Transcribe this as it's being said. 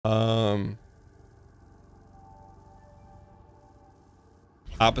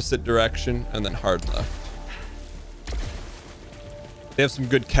opposite direction, and then hard left. They have some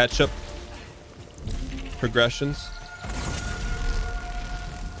good catch-up progressions.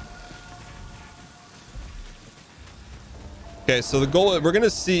 Okay, so the goal, we're gonna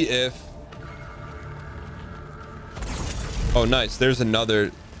see if... Oh, nice. There's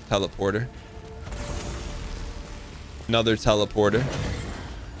another teleporter. Another teleporter.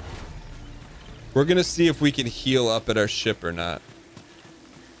 We're gonna see if we can heal up at our ship or not.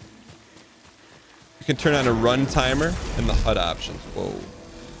 You can turn on a run timer and the HUD options. Whoa.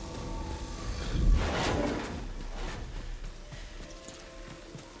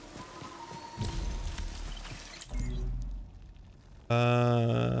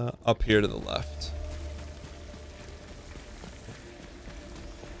 Up here to the left.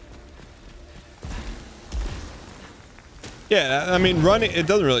 Yeah, I mean, running, it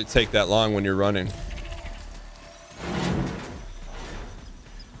doesn't really take that long when you're running.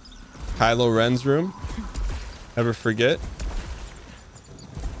 Kylo Ren's room. Never forget.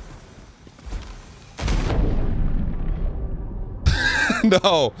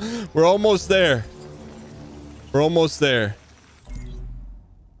 No, we're almost there. We're almost there.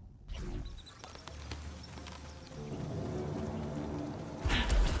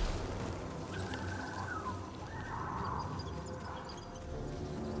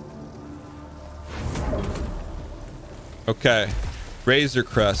 Okay, Razor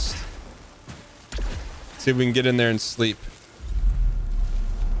Crest. See if we can get in there and sleep.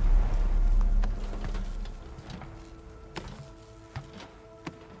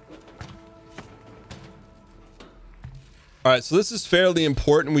 All right, so this is fairly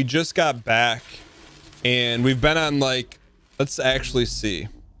important. We just got back and we've been on, like, let's actually see.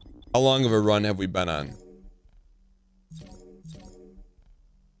 How long of a run have we been on?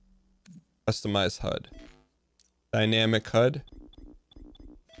 Customize HUD. Dynamic HUD.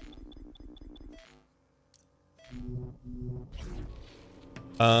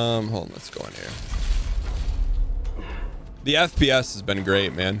 Hold on, let's go in here. The FPS has been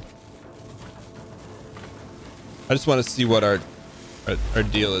great, man. I just want to see what our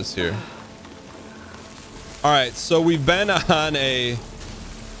deal is here. All right, so we've been on a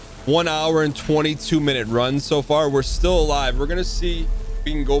 1 hour and 22-minute run so far. We're still alive. We're gonna see if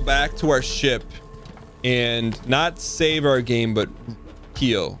we can go back to our ship and not save our game, but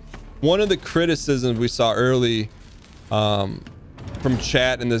heal. One of the criticisms we saw early from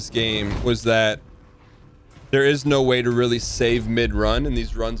chat in this game was that there is no way to really save mid-run, and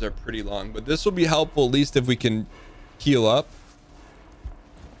these runs are pretty long. But this will be helpful, at least if we can heal up.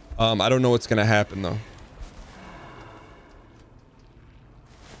 I don't know what's gonna happen though.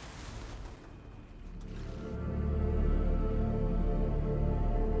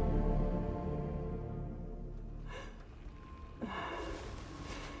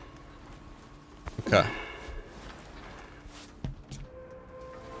 Okay.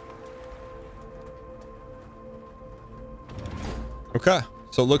 Okay,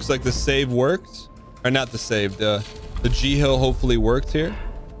 so it looks like the save worked, or not the save, the G Hill hopefully worked here.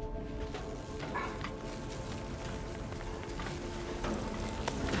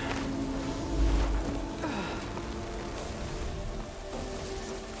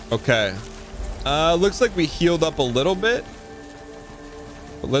 Okay, looks like we healed up a little bit,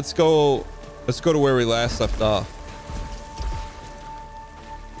 but let's go to where we last left off.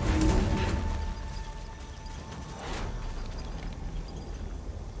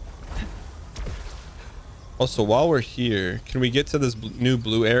 Also, while we're here, can we get to this new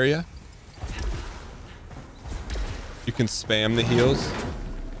blue area? You can spam the heals.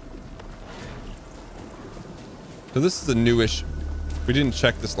 So this is a newish. We didn't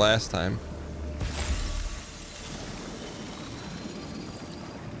check this last time.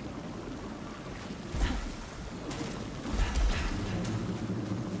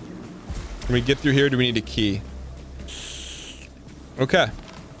 Can we get through here? Do we need a key? Okay.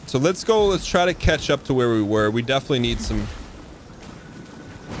 So let's go. Let's try to catch up to where we were. We definitely need some.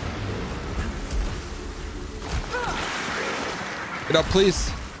 Get up, please.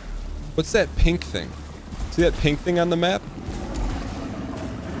 What's that pink thing? See that pink thing on the map?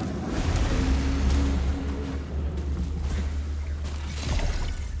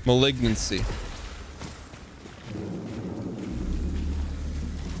 Malignancy.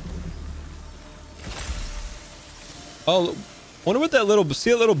 Oh, wonder what that little, see,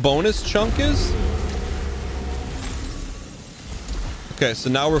 a little bonus chunk is? Okay,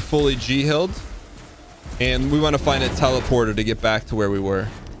 so now we're fully G-hilled, and we want to find a teleporter to get back to where we were.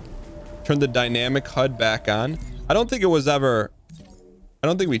 Turn the dynamic HUD back on. I don't think it was ever, I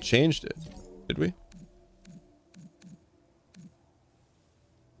don't think we changed it, did we?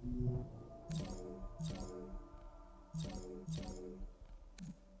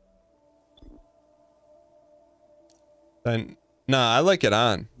 Then nah, I like it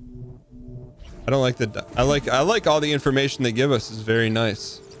on. I don't like the I like all the information they give us is very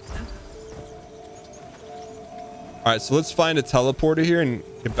nice. All right, so let's find a teleporter here and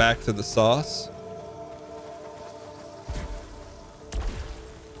get back to the sauce.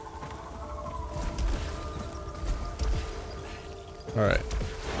 All right.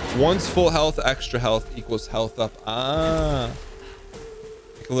 Once full health, extra health equals health up. Ah.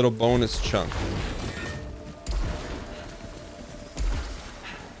 Like a little bonus chunk.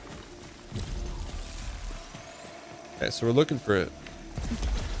 Okay, so we're looking for it.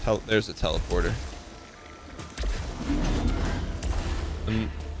 There's a teleporter.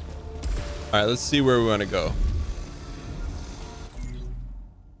 All right, let's see where we want to go.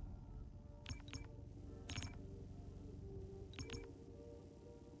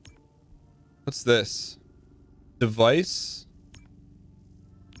 What's this? Device?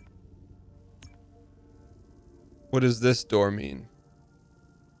 What does this door mean?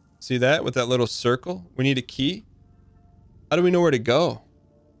 See that with that little circle? We need a key. How do we know where to go?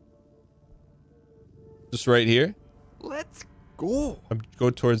 Just right here? Let's go. Go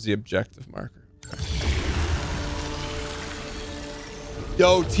towards the objective marker.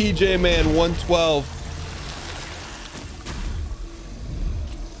 Yo, TJ man 112.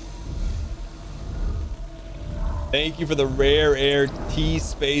 Thank you for the rare air T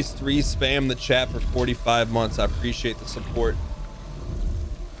space 3 spam the chat for 45 months. I appreciate the support.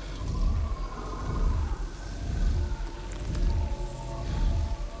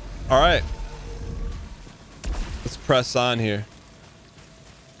 All right. Let's press on here.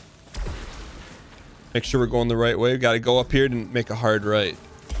 Make sure we're going the right way. We got to go up here and make a hard right.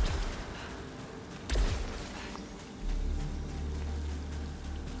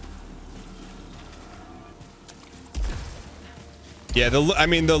 Yeah, I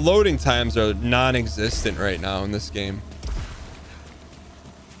mean, the loading times are non-existent right now in this game.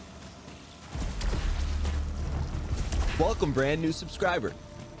 Welcome, brand new subscriber.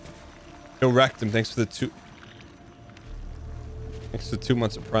 Yo, Rectum, thanks for the 2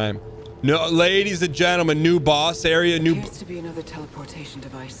 months of Prime. No, ladies and gentlemen, new boss area, new. Appears to be another teleportation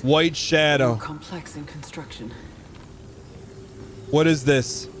device. White shadow. More complex in construction. What is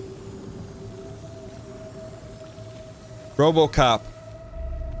this? RoboCop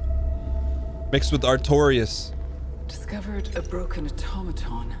mixed with Artorias. Discovered a broken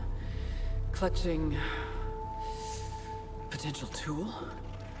automaton, clutching potential tool.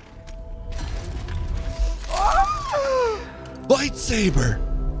 Lightsaber.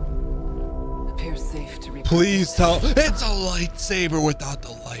 Appears safe to repair. Please tell. It's a lightsaber without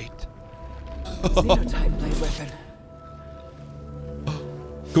the light. Xenotype blade weapon.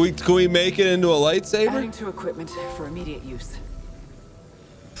 Can we make it into a lightsaber? Adding to equipment for immediate use.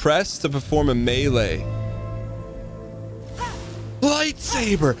 Press to perform a melee.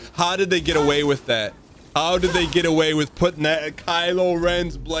 Lightsaber. How did they get away with that? How did they get away with putting that Kylo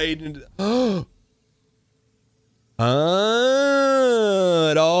Ren's blade into?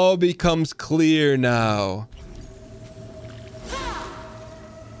 It all becomes clear now.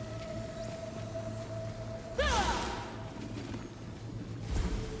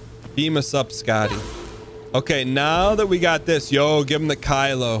 Beam us up, Scotty. Okay, now that we got this, yo, give him the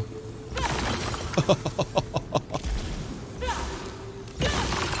Kylo.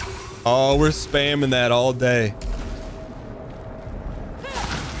 Oh, we're spamming that all day.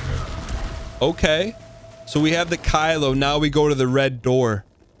 Okay. So we have the Kylo. Now we go to the red door.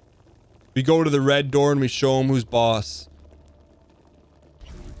 We go to the red door and we show him who's boss.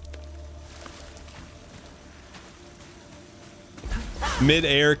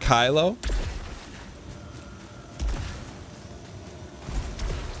 Mid-air Kylo.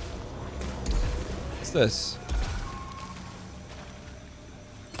 What's this?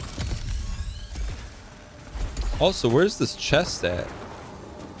 Also, where's this chest at?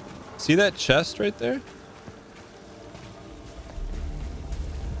 See that chest right there?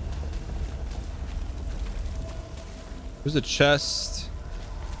 There's a chest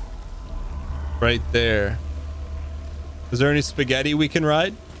right there. Is there any spaghetti we can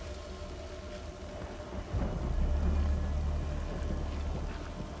ride?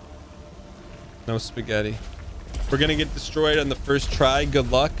 No spaghetti. We're gonna get destroyed on the first try. Good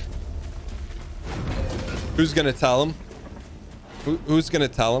luck. Who's gonna tell him? Who's gonna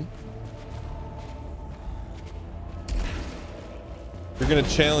tell him? You're gonna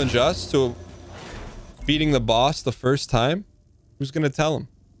challenge us to beating the boss the first time? Who's gonna tell him?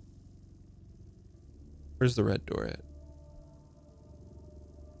 Where's the red door at?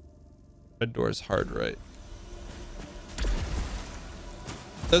 Red door is hard right.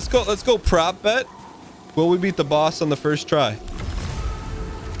 Let's go prop bet. Will we beat the boss on the first try?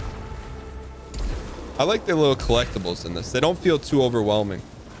 I like the little collectibles in this. They don't feel too overwhelming.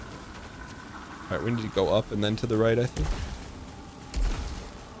 All right, we need to go up and then to the right, I think.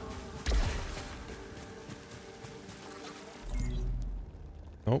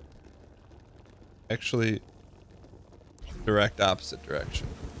 Nope. Actually, direct opposite direction.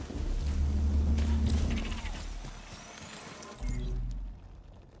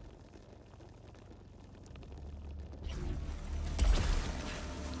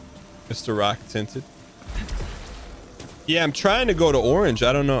 Mr. Rock Tinted. Yeah, I'm trying to go to orange.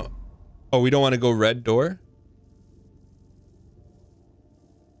 I don't know. Oh, we don't want to go red door?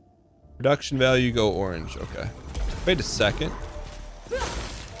 Production value, go orange. Okay. Wait a second.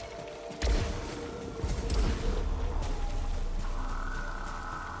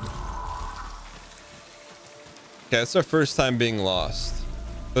 Okay, it's our first time being lost.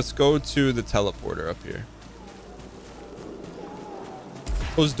 Let's go to the teleporter up here.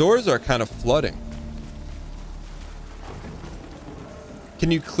 Those doors are kind of flooding. Can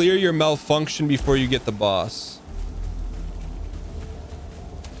you clear your malfunction before you get the boss?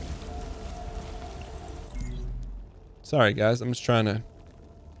 Sorry, guys. I'm just trying to...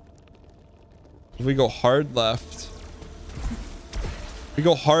 If we go hard left... If we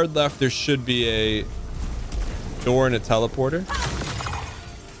go hard left, there should be a door and a teleporter.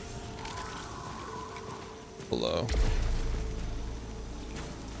 Below.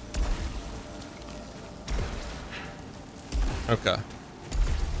 Okay.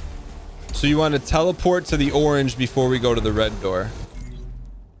 So you want to teleport to the orange before we go to the red door.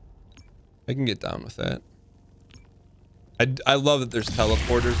 I can get down with that. I love that there's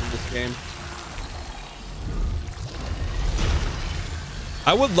teleporters in this game.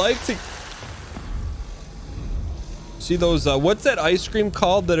 I would like to see those, what's that ice cream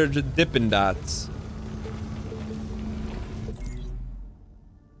called that are just Dippin' Dots?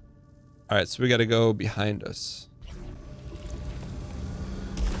 All right, so we got to go behind us.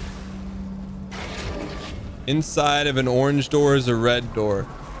 Inside of an orange door is a red door.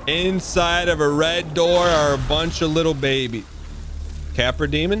 Inside of a red door are a bunch of little babies. Capra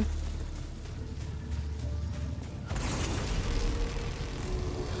Demon?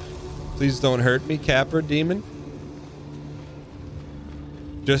 Please don't hurt me, Capra Demon.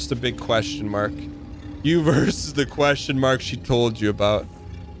 Just a big question mark. You versus the question mark she told you about.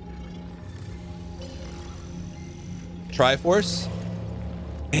 Triforce?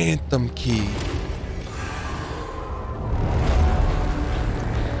 Anthem key.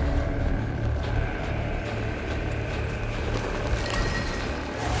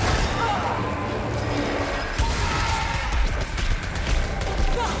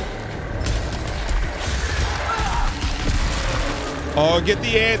 Oh, get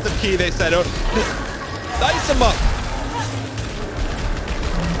the anthem key, they said. Oh, dice him up.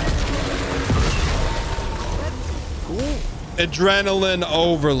 Adrenaline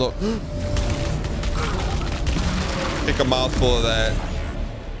overload. Take a mouthful of that.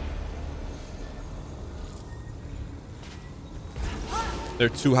 They're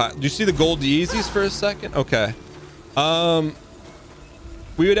too hot. Do you see the gold Yeezys for a second? Okay.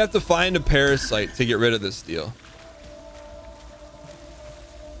 We would have to find a parasite to get rid of this deal.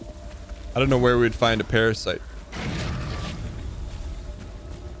 I don't know where we'd find a parasite.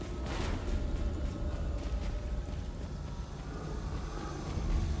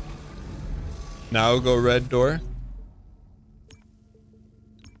 Now go red door.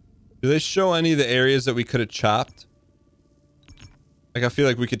 Do they show any of the areas that we could have chopped? Like, I feel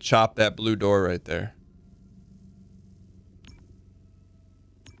like we could chop that blue door right there.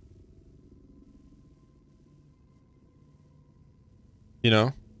 You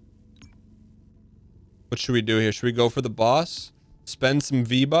know? What should we do here? Should we go for the boss? Spend some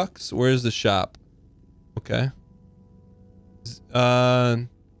V-Bucks? Where's the shop? Okay.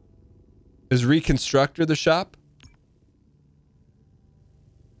 Is Reconstructor the shop?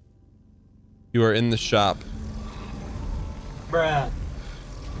 You are in the shop. Bruh.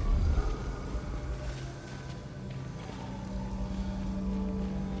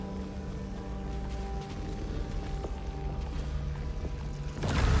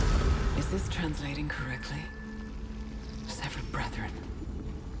 Is this translating correctly? Severed brethren.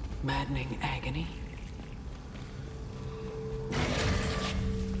 Maddening agony.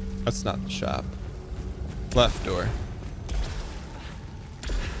 That's not the shop. Left door.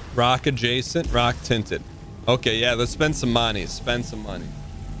 Rock adjacent, rock tinted. Okay, yeah, let's spend some money. Spend some money.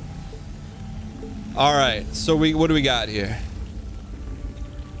 All right, so what do we got here?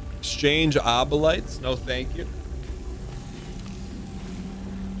 Exchange obolites. No, thank you.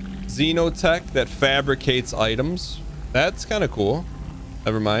 Xenotech that fabricates items. That's kind of cool.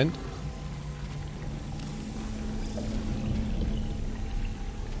 Never mind.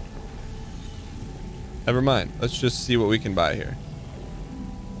 Never mind. Let's just see what we can buy here.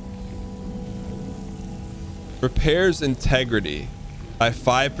 Repairs integrity by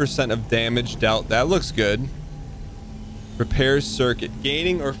 5% of damage dealt. That looks good. Repairs circuit.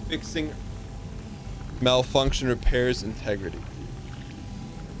 Gaining or fixing malfunction repairs integrity.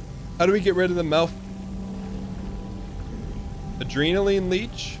 How do we get rid of the adrenaline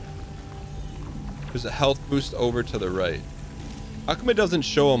leech? There's a health boost over to the right. How come it doesn't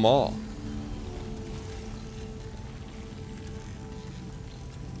show them all?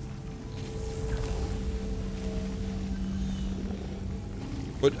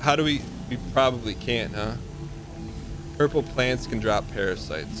 What? How do we probably can't, huh? Purple plants can drop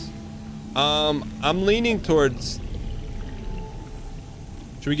parasites. I'm leaning towards.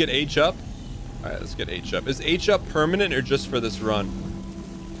 Should we get H up? All right, let's get H up. Is H up permanent or just for this run?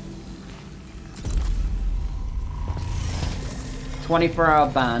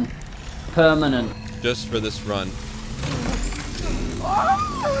 24-hour ban. Permanent. Just for this run.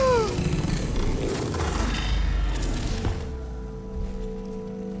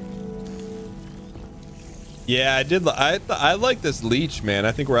 Yeah, I did. I like this leech, man.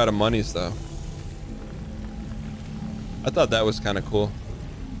 I think we're out of monies though. I thought that was kind of cool.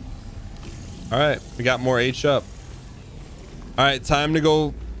 All right, we got more H up. All right, time to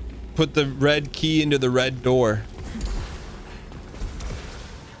go put the red key into the red door.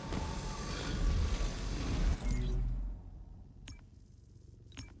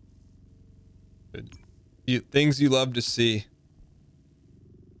 Things you love to see.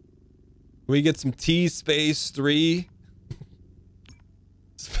 We get some T space 3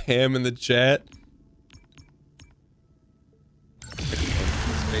 spam in the chat.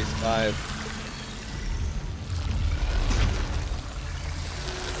 Space 5.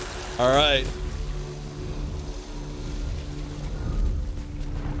 All right.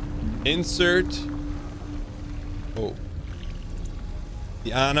 Insert. Oh.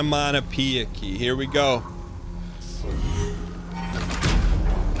 The onomatopoeia key. Here we go.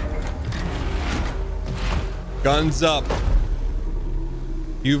 Guns up.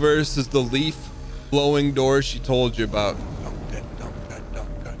 U-verse is the leaf blowing door she told you about.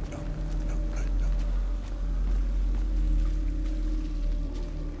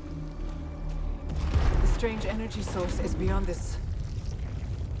 The strange energy source is beyond this.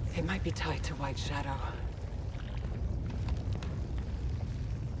 It might be tied to White Shadow.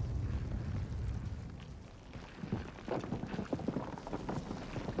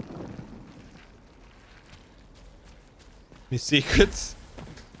 Any secrets?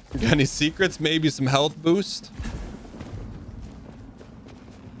 Got any secrets? Maybe some health boost?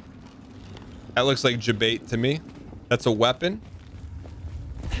 That looks like jabate to me. That's a weapon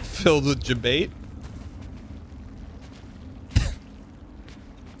filled with jabate.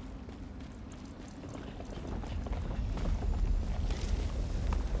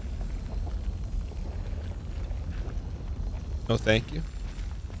 No, thank you.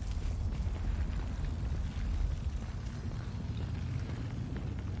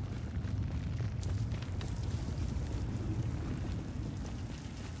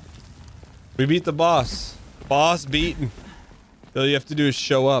 We beat the boss. Boss beaten. All you have to do is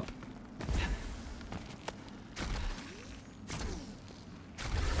show up.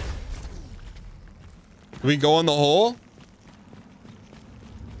 Do we go in the hole?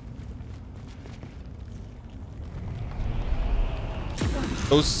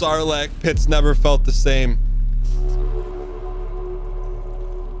 Those Sarlacc pits never felt the same.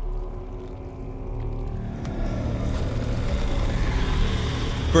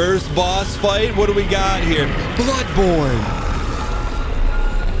 First boss fight. What do we got here? Bloodborne.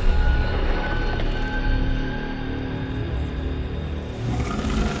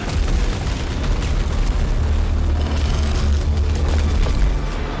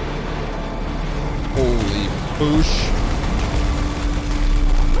 Holy boosh.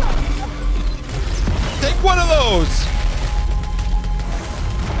 Take one of those.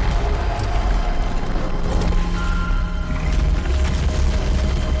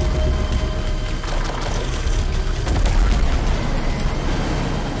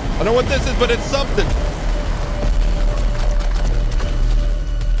 I don't know what this is, but it's something.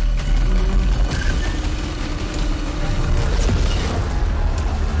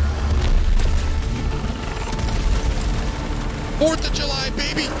 Fourth of July,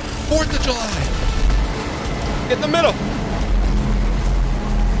 baby. 4th of July. Get in the middle.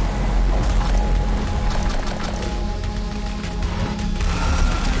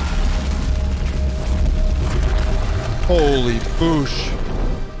 Holy boosh.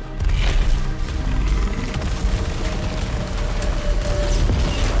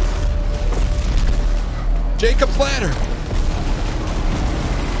 Jacob's ladder.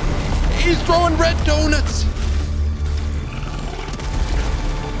 He's throwing red donuts.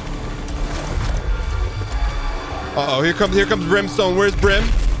 Uh-oh, here comes Brimstone. Where's Brim?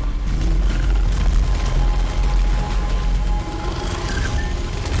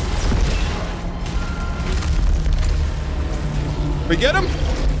 We get him?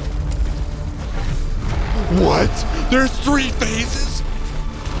 What? There's 3 phases?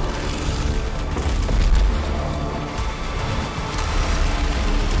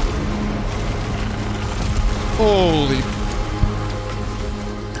 Holy.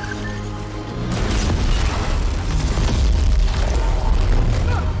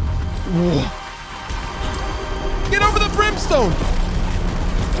 Get over the Brimstone.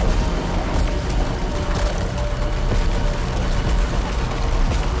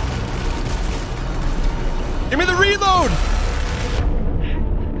 Give me the reload.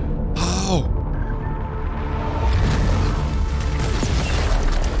 Oh.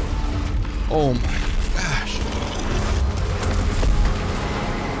 Oh my gosh.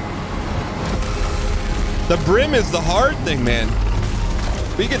 The Brim is the hard thing, man.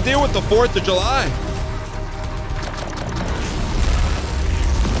 We can deal with the 4th of July.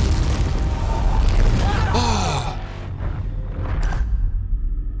 Oh.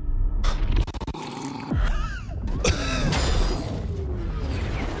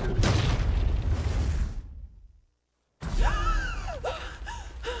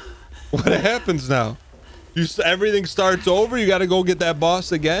 What happens now? Everything starts over? You got to go get that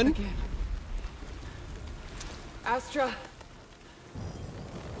boss again? Astra.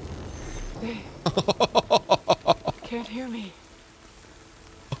 They can't hear me.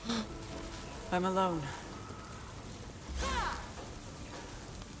 I'm alone.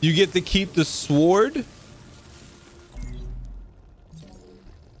 You get to keep the sword?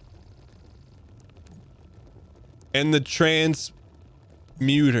 And the transmuter.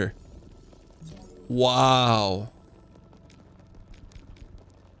 Wow.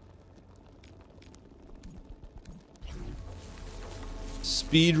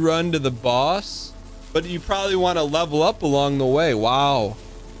 Speed run to the boss, but you probably want to level up along the way. Wow,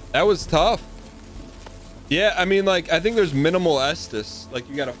 that was tough. Yeah, I mean, like, I think there's minimal Estus. Like,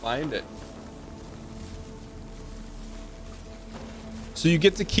 you gotta find it. So you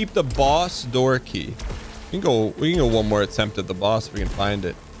get to keep the boss door key. We can go one more attempt at the boss if we can find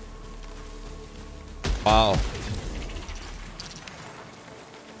it. Wow.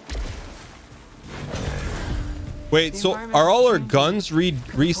 Wait, so are all our guns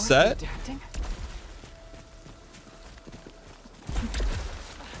reset?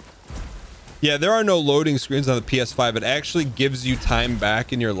 Yeah, there are no loading screens on the PS5. It actually gives you time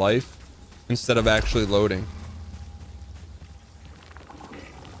back in your life instead of actually loading.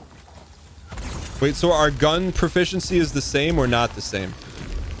 Wait, so our gun proficiency is the same or not the same?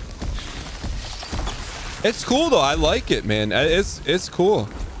 It's cool though. I like it, man. It's cool.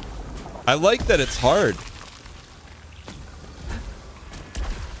 I like that it's hard.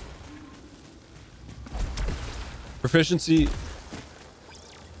 Proficiency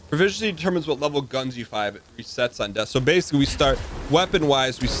determines what level guns you fire. It resets on death. So basically we start weapon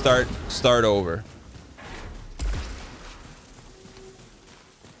wise, we start over.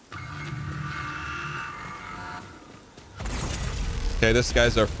 Okay, this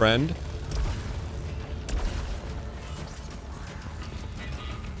guy's our friend.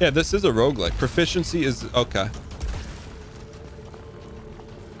 Yeah, this is a roguelike. Proficiency is okay.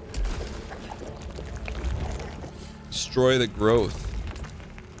 Destroy the growth.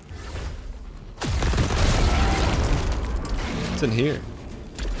 What's in here?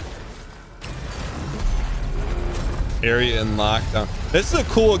 Area and lockdown. This is a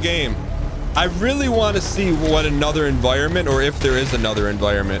cool game. I really want to see what another environment, or if there is another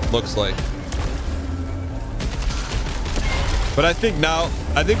environment, looks like. But I think now,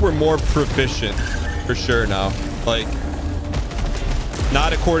 I think we're more proficient for sure now. Like,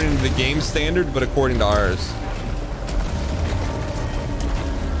 not according to the game standard, but according to ours.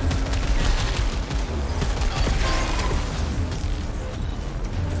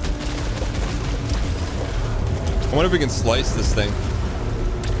 I wonder if we can slice this thing.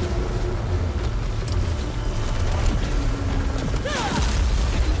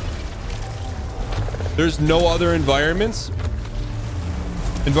 There's no other environments?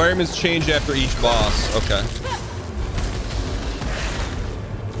 Environments change after each boss. Okay.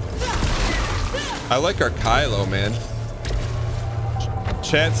 I like our Kylo, man.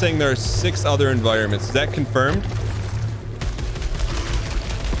 Chat saying there are 6 other environments. Is that confirmed?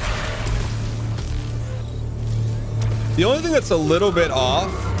 The only thing that's a little bit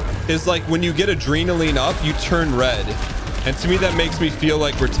off is like when you get adrenaline up, you turn red. And to me, that makes me feel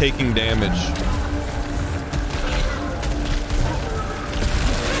like we're taking damage.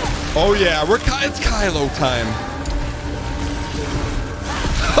 Oh yeah, it's Kylo time.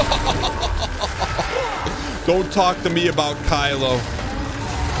 Don't talk to me about Kylo.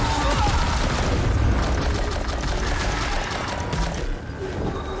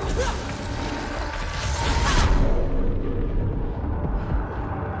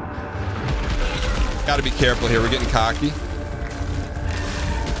 Gotta be careful here. We're getting cocky.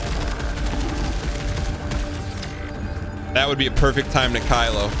 That would be a perfect time to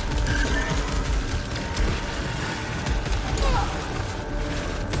Kylo.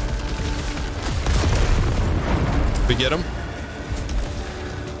 We get him.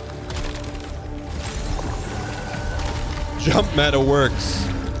 Jump meta works.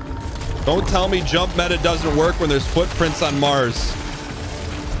 Don't tell me jump meta doesn't work when there's footprints on Mars.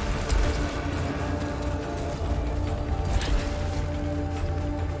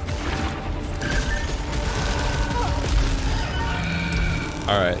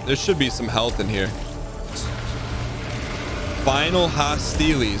 All right, there should be some health in here. Final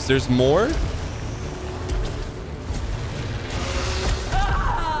hostiles. There's more?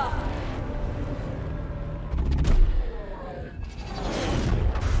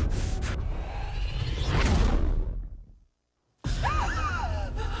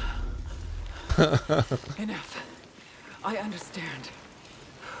 Enough. I understand.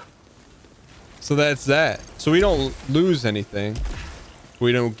 So that's that. So we don't lose anything.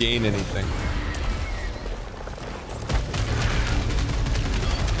 We don't gain anything.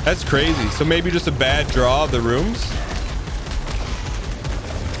 That's crazy. So maybe just a bad draw of the rooms.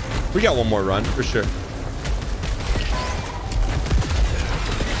 We got one more run for sure.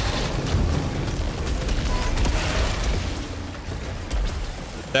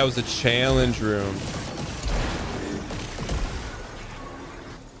 That was a challenge room.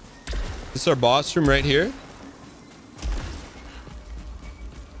 This is our boss room right here.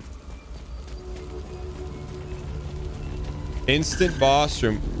 Instant boss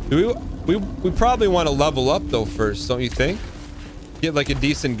room. We probably want to level up though first, don't you think? Get like a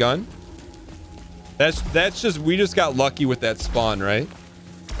decent gun. That's just, we just got lucky with that spawn, right?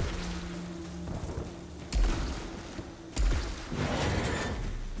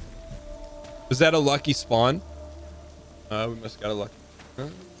 Was that a lucky spawn? We must got a lucky. Huh?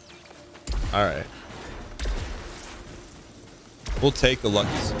 All right. We'll take the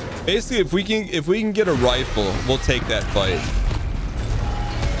luckies. Basically, if we can get a rifle, we'll take that fight.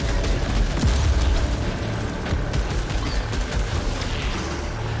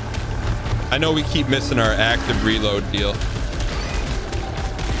 I know we keep missing our active reload deal.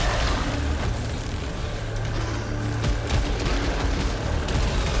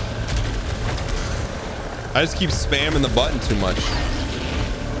 I just keep spamming the button too much.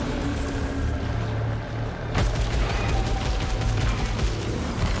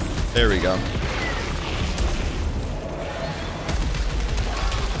 There we go.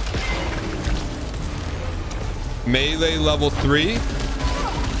 Melee level 3.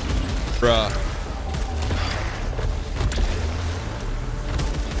 Bruh.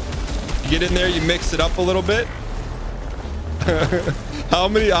 Get in there, you mix it up a little bit. How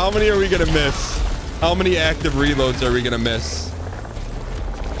many are we gonna miss? How many active reloads are we gonna miss?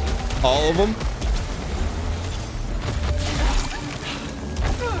 All of them?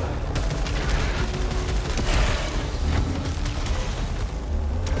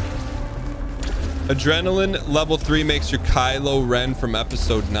 Adrenaline level 3 makes your Kylo Ren from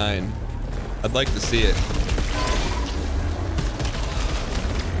episode 9. I'd like to see it.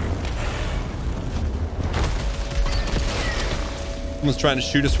 Someone's trying to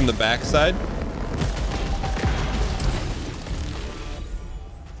shoot us from the backside.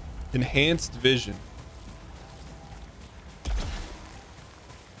 Enhanced vision.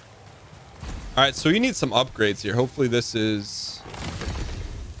 All right, so you need some upgrades here. Hopefully this is...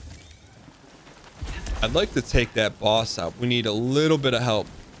 I'd like to take that boss out. We need a little bit of help.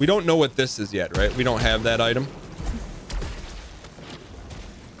 We don't know what this is yet, right? We don't have that item.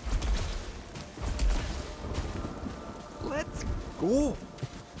 Let's go.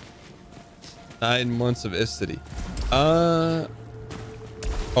 9 months of Istity. Oh,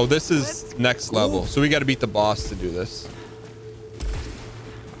 this is next level. So we got to beat the boss to do this.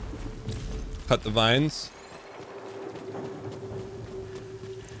 Cut the vines.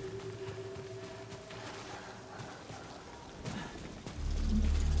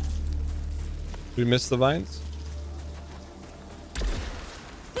 Did we miss the vines?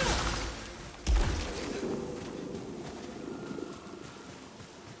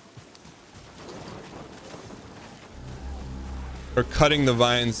 Or cutting the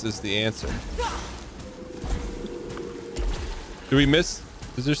vines is the answer. Do we miss?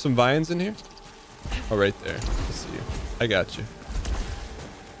 Is there some vines in here? Oh, right there. I see you. I got you.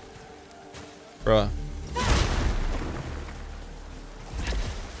 Bruh.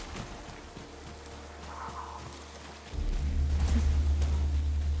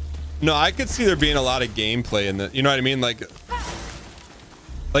 No, I could see there being a lot of gameplay in the, you know what I mean? Like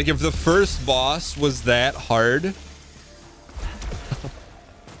if the first boss was that hard,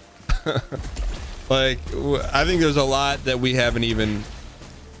 like, I think there's a lot that we haven't even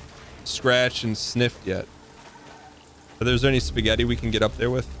scratched and sniffed yet. Are there any spaghetti we can get up there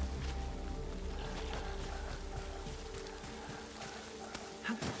with?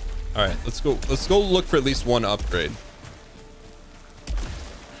 All right, let's go look for at least one upgrade.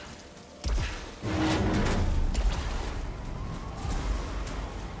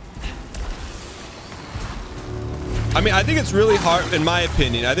 I mean, I think it's really hard, in my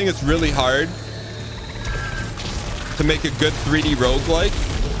opinion. I think it's really hard to make a good 3D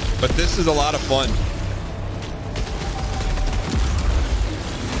roguelike, but this is a lot of fun.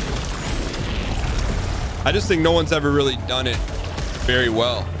 I just think no one's ever really done it very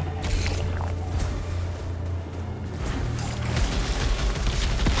well.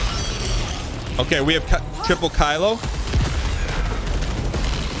 Okay, we have triple Kylo.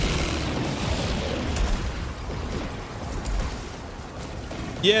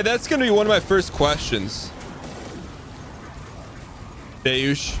 Yeah, that's gonna be one of my first questions.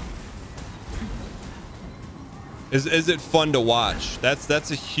 Deush. Is it fun to watch? That's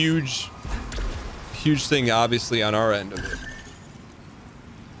a huge thing, obviously, on our end of it.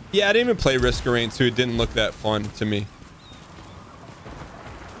 Yeah, I didn't even play Risk of Rain 2. It didn't look that fun to me.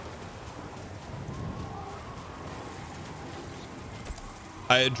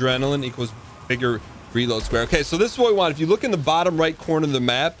 High adrenaline equals bigger reload square. Okay, so this is what we want. If you look in the bottom right corner of the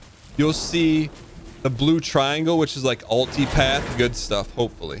map, you'll see the blue triangle, which is like ulti-path. Good stuff,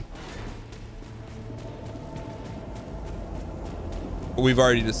 hopefully. But we've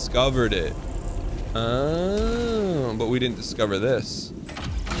already discovered it. Oh, but we didn't discover this.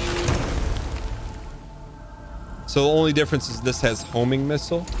 So the only difference is this has homing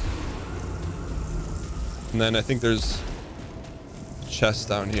missile. And then I think there's a chest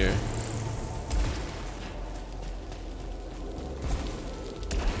down here.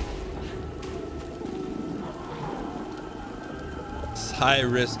 It's high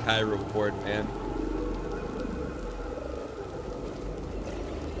risk, high reward, man.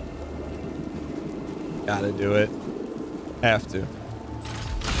 Gotta do it. Have to.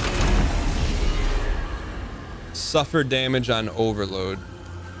 Suffer damage on overload.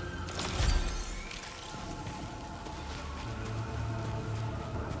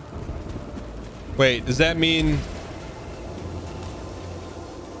 Wait, does that mean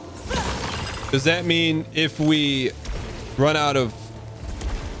if we run out of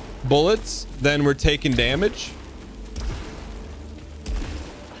bullets, then we're taking damage?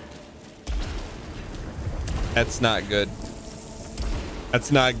 That's not good.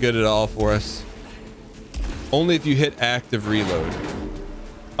 That's not good at all for us. Only if you hit active reload.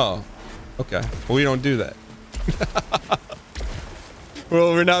 Oh, okay. Well, we don't do that.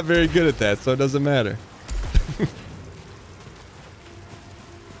 Well, we're not very good at that, so it doesn't matter.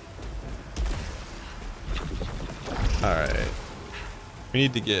 All right. We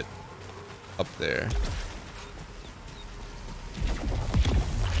need to get up there.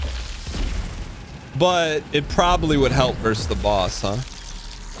 But it probably would help versus the boss, huh?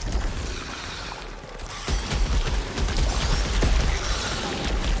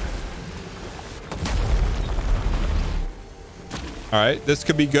 All right, this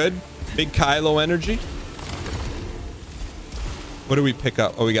could be good. Big Kylo energy. What do we pick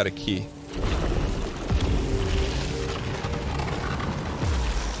up? Oh, we got a key.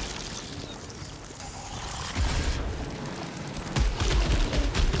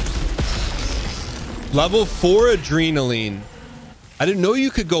 Level 4 adrenaline. I didn't know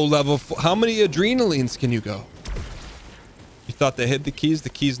you could go level 4. How many adrenalines can you go? You thought they hid the keys? The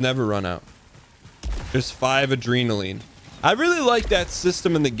keys never run out. There's 5 adrenaline. I really like that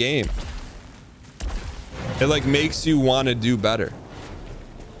system in the game. It like makes you want to do better.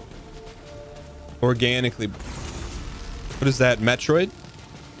 Organically. What is that? Metroid?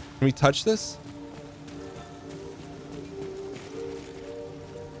 Can we touch this?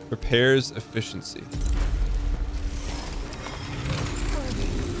 Repairs efficiency.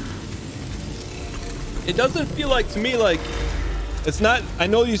 It doesn't feel like, to me, like it's not, I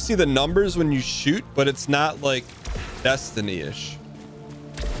know you see the numbers when you shoot, but it's not like Destiny-ish.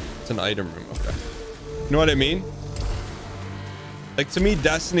 It's an item room. Okay. You know what I mean? Like, to me,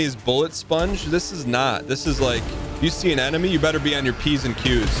 Destiny is bullet sponge. This is not. This is like, you see an enemy, you better be on your P's and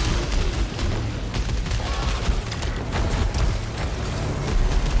Q's.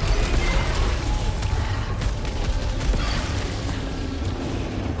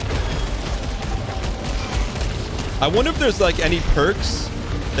 I wonder if there's like any perks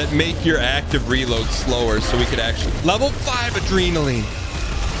that make your active reload slower so we could actually... Level 5 adrenaline.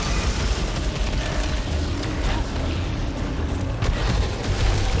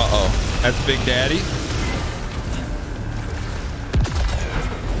 Uh-oh. That's Big Daddy.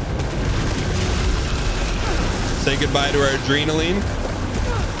 Say goodbye to our adrenaline.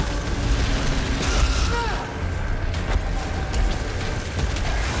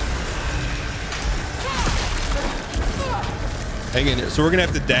 Hang in here. So we're gonna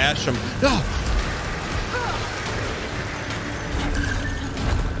have to dash them. No.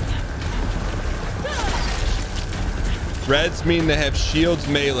 Reds mean they have shields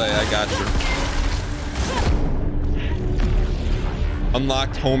melee. I got you.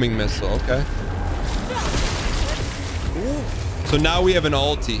 Unlocked homing missile. Okay. So now we have an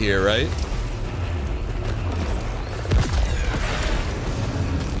ulti here, right?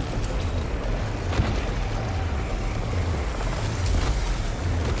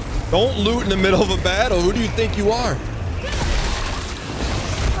 Don't loot in the middle of a battle. Who do you think you are?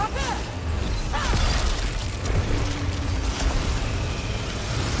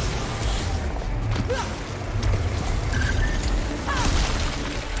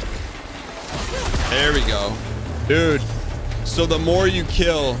 There we go. Dude, so the more you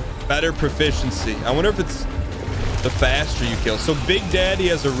kill, better proficiency. I wonder if it's the faster you kill. So Big Daddy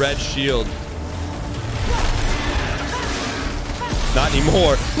has a red shield. Not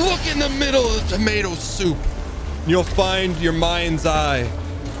anymore. Look in the middle of the tomato soup. You'll find your mind's eye.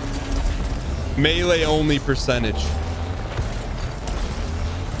 Melee only percentage.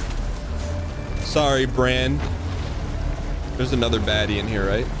 Sorry, Brand. There's another baddie in here,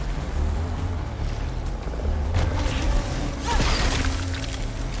 right?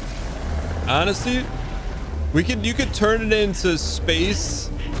 Honestly, you could turn it into space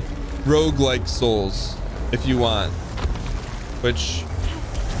roguelike souls if you want. Which,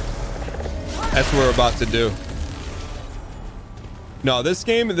 that's what we're about to do. No, this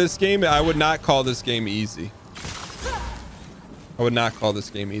game, I would not call this game easy. I would not call this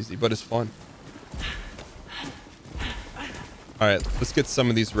game easy, but it's fun. All right, let's get some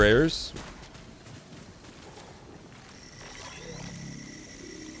of these rares.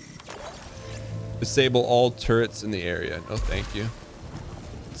 Disable all turrets in the area. No, thank you.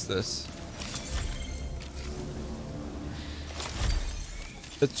 What's this?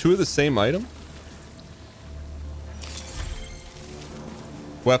 The two of the same item?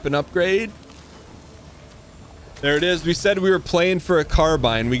 Weapon upgrade. There it is. We said we were playing for a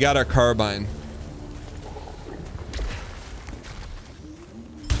carbine. We got our carbine.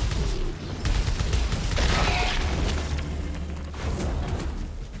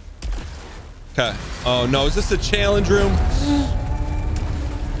 Okay. Oh no, is this a challenge room?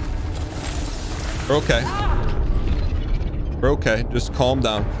 We're okay. We're okay. Just calm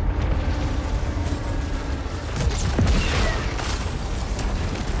down.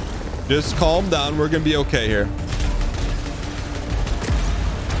 Just calm down. We're gonna be okay here.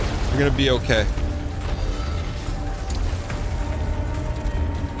 We're gonna be okay.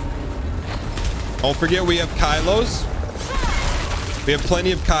 Don't forget we have Kylos. We have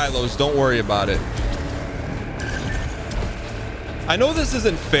plenty of Kylos. Don't worry about it. I know this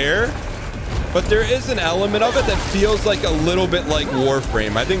isn't fair, but there is an element of it that feels like a little bit like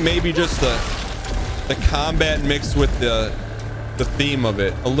Warframe. I think maybe just the combat mixed with the theme of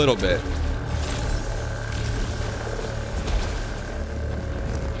it a little bit.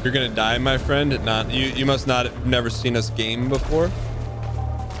 You're gonna die, my friend. Not you. You must not have never seen us game before.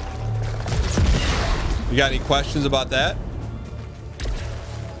 You got any questions about that?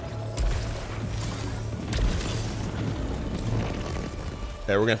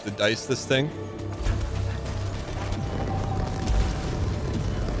 Okay, we're gonna have to dice this thing.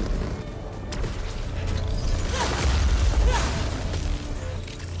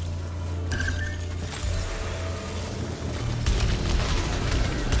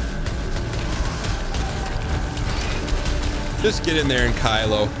 Just get in there and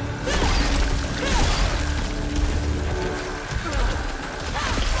Kylo.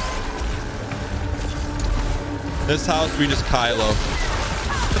 This house, we just Kylo.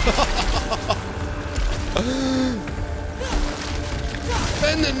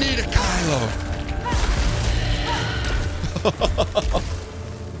 Bend the knee to Kylo.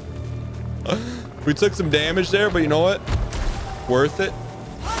 We took some damage there, but you know what? Worth it.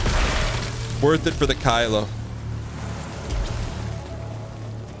 Worth it for the Kylo.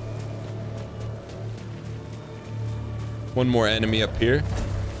 One more enemy up here.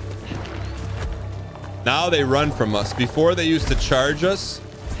 Now they run from us. Before they used to charge us.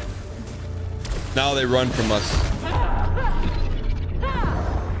 Now they run from us.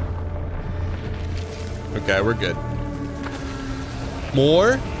 Okay, we're good.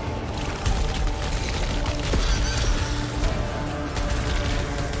 More?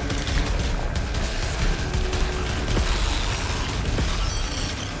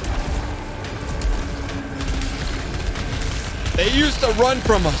 They used to run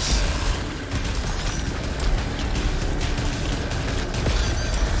from us.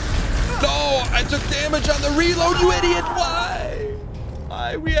 No, I took damage on the reload, you idiot. Why?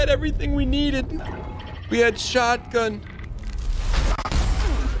 Why? We had everything we needed. We had shotgun.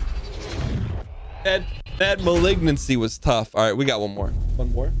 That malignancy was tough. All right, we got one more.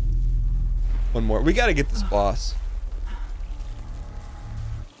 One more. One more. We got to get this boss.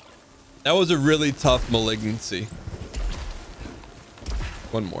 That was a really tough malignancy.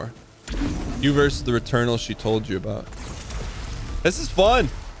 One more. You versus the Returnal she told you about. This is fun.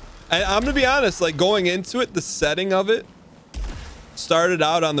 I'm gonna be honest, like going into it, the setting of it started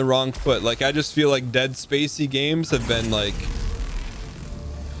out on the wrong foot. Like I just feel like Dead Spacey games have been like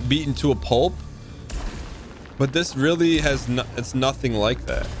beaten to a pulp. But this really has it's nothing like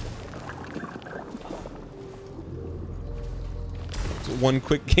that. So one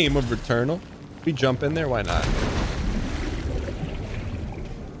quick game of Returnal. We jump in there, why not?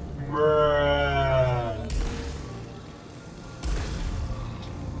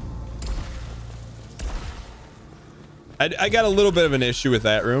 I got a little bit of an issue with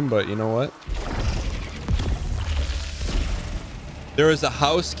that room, but you know what? There is a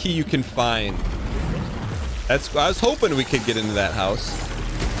house key you can find. I was hoping we could get into that house.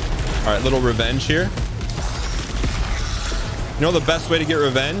 All right, little revenge here. You know the best way to get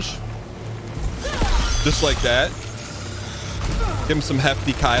revenge? Just like that. Give him some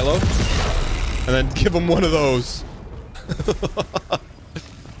hefty Kylo. And then give him one of those.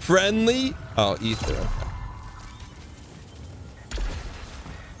 Friendly? Oh, ether. Okay.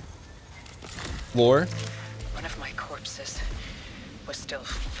 Floor? One of my corpses was still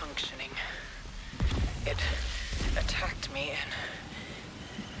functioning. It attacked me and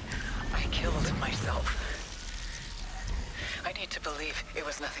I killed myself. I need to believe it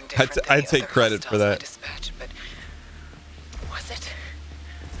was nothing different. I take credit for that. Dispatch, but was it?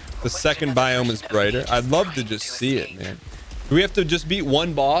 The second biome is brighter. I'd love to just see it, man. Do we have to just beat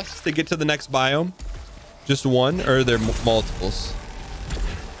one boss to get to the next biome? Just one, or are there multiples?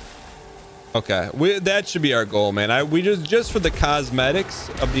 Okay, that should be our goal, man. We just for the cosmetics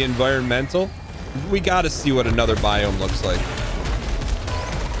of the environmental, we got to see what another biome looks like.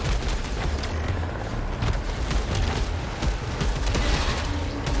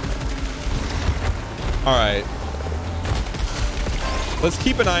 All right, let's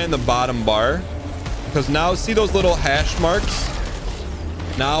keep an eye on the bottom bar, because now see those little hash marks.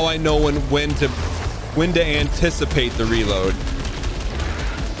 Now I know when to anticipate the reload.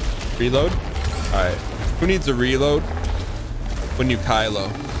 Reload? All right. Who needs a reload? When you Kylo.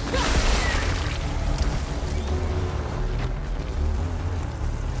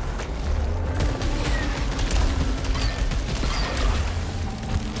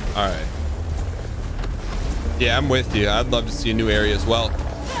 All right. Yeah, I'm with you. I'd love to see a new area as well.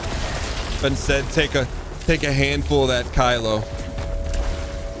 But instead, take a handful of that Kylo.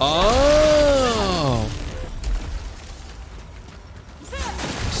 Oh.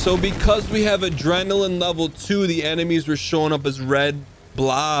 So because we have adrenaline level 2, the enemies were showing up as red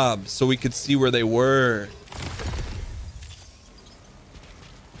blobs so we could see where they were.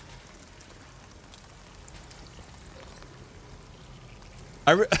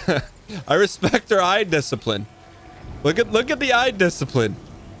 I respect their eye discipline. Look at the eye discipline.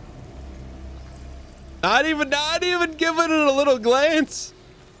 Not even giving it a little glance.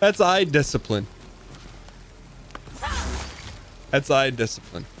 That's eye discipline. That's eye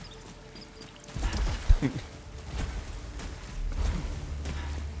discipline.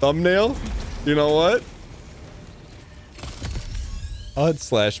 Thumbnail? You know what? I'll hit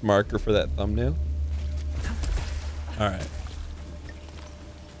slash marker for that thumbnail. All right.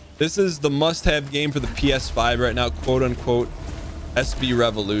 This is the must-have game for the PS5 right now, quote unquote, SB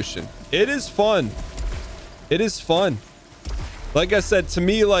Revolution. It is fun. It is fun. Like I said, to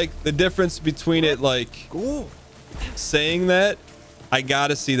me, like the difference between it, like saying that, I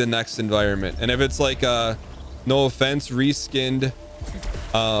gotta see the next environment. And if it's like no offense, reskinned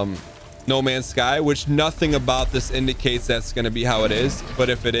No Man's Sky, which nothing about this indicates that's going to be how it is. But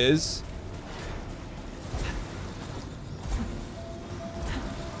if it is,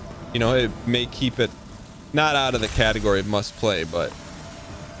 you know, it may keep it not out of the category of must play, but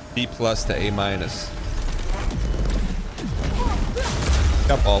B+ to A-.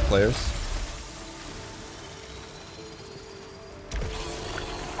 Got all players.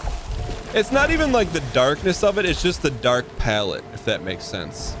 It's not even like the darkness of it, it's just the dark palette, if that makes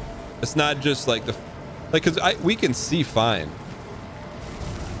sense. It's not just like the, like, because we can see fine.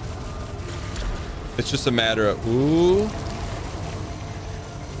 It's just a matter of, ooh.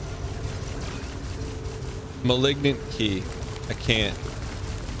 Malignant key. I can't.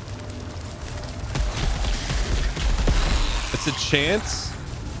 It's a chance.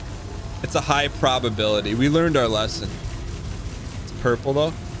 It's a high probability. We learned our lesson. It's purple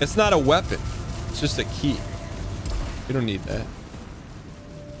though. It's not a weapon. It's just a key. We don't need that.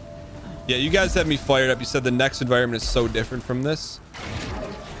 Yeah, you guys have me fired up. You said the next environment is so different from this.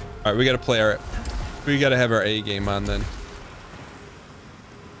 All right, we got to play our... We got to have our A game on then.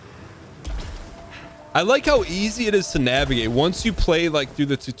 I like how easy it is to navigate. Once you play like through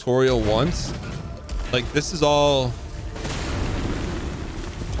the tutorial once, like this is all...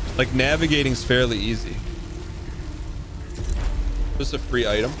 Like navigating's fairly easy. Just a free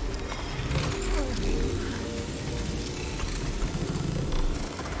item.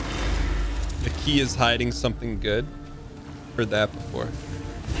 The key is hiding something good. Heard that before.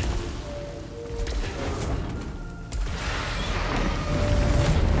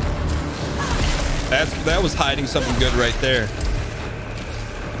 That was hiding something good right there.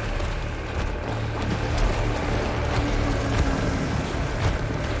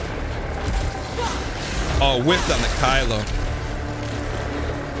 Oh, whipped on the Kylo.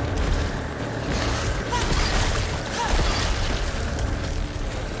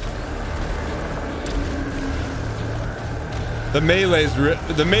 The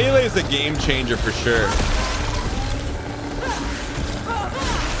melee's a game changer for sure.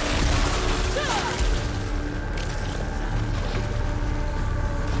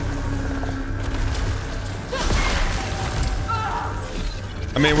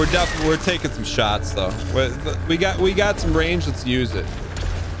 I mean, we're taking some shots though. We got some range. Let's use it.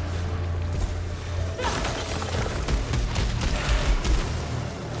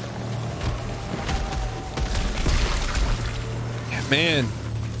 Yeah, man,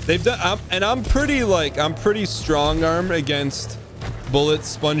 they've done. I'm pretty strong armed against bullet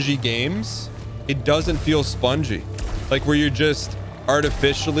spongy games. It doesn't feel spongy, like where you're just where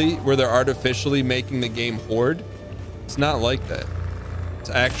they're artificially making the game horde. It's not like that. It's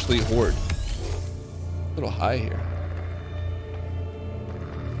actually horde. A little high here.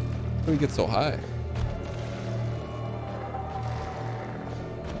 How do we get so high?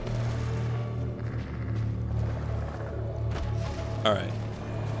 All right.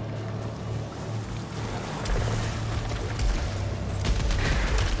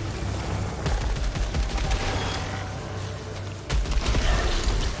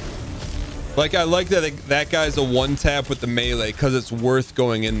 Like, I like that guy's a one tap with the melee because it's worth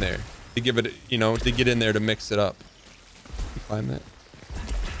going in there to give it, you know, to get in there to mix it up. Climb that.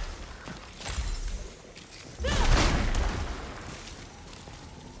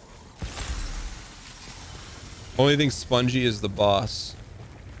 Only thing spongy is the boss.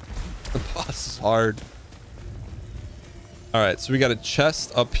 The boss is hard. All right, so we got a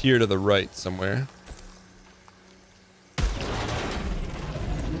chest up here to the right somewhere.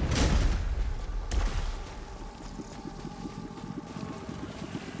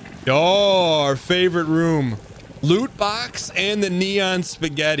 Oh, our favorite room. Loot box and the neon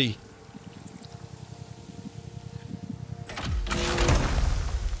spaghetti.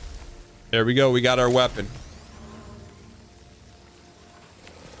 There we go. We got our weapon.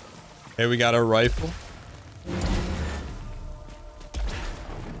 Okay, we got our rifle.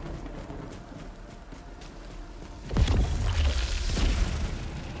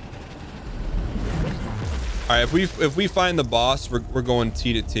 All right, if we find the boss, we're going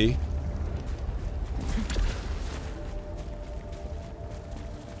T to T.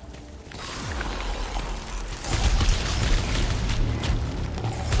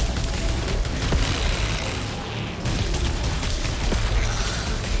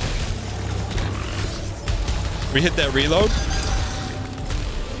 We hit that reload.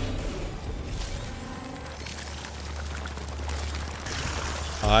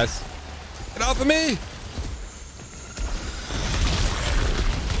 Nice. Get off of me.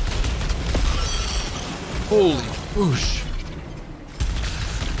 Holy whoosh.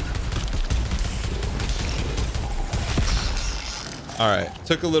 All right,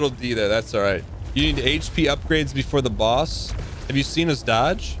 took a little D there. That's all right. You need HP upgrades before the boss. Have you seen us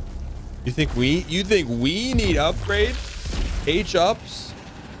dodge? You think we need upgrades? H ups?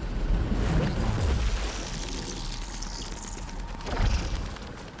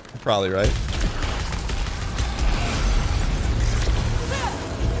 You're probably right.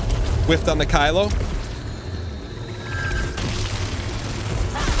 Whiffed on the Kylo.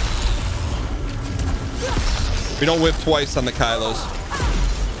 We don't whip twice on the Kylos.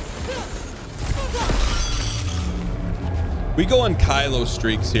 We go on Kylo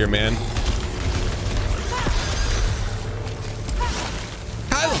streaks here, man.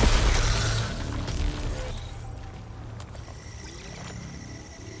 Kylo!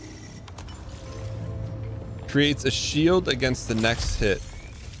 Creates a shield against the next hit.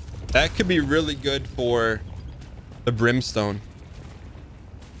 That could be really good for the Brimstone.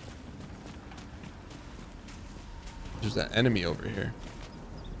 There's an enemy over here.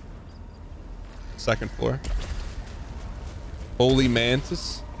 Second floor. Holy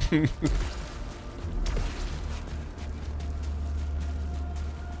Mantis. The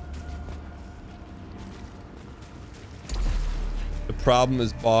problem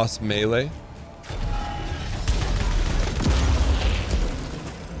is boss melee.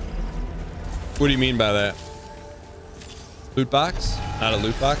 What do you mean by that? Loot box? Not a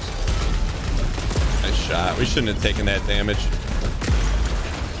loot box? Nice shot. We shouldn't have taken that damage.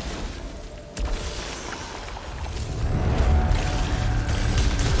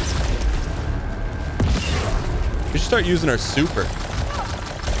 We should start using our super.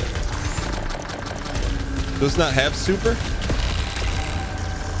 Does not have super?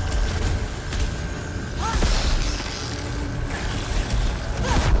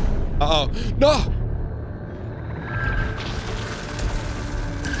 Uh-oh. No!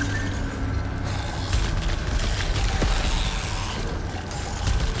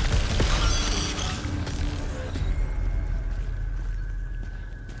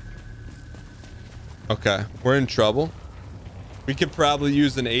 Okay, we're in trouble. We could probably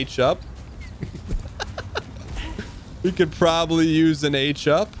use an H up. We could probably use an H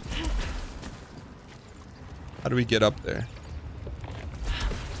up. How do we get up there?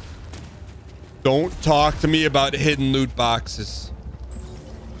 Don't talk to me about hidden loot boxes.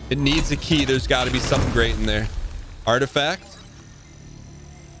 It needs a key. There's got to be something great in there. Artifact.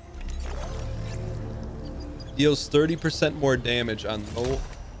 Deals 30% more damage on low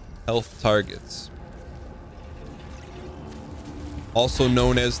health targets. Also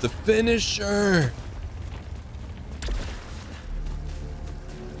known as the finisher.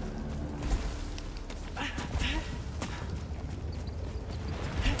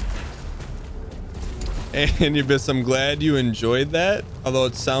 Anubis, I'm glad you enjoyed that. Although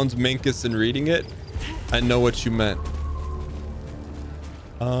it sounds minkus in reading it, I know what you meant.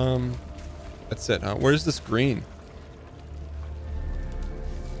 That's it, huh? Where's this green?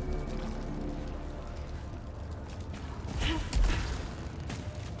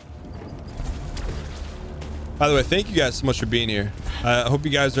 By the way, thank you guys so much for being here. I hope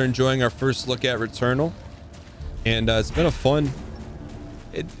you guys are enjoying our first look at Returnal, and it's been a fun.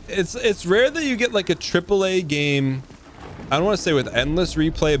 It's rare that you get like a AAA game. I don't want to say with endless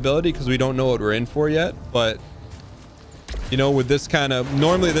replayability because we don't know what we're in for yet, but you know, with this kind of,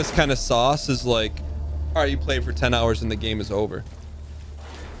 normally this kind of sauce is like, all right, you play for 10 hours and the game is over.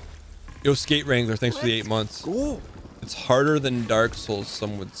 Yo, Skate Wrangler, thanks for the 8 months. Go. It's harder than Dark Souls,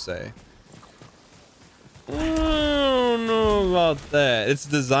 some would say. I don't know about that. It's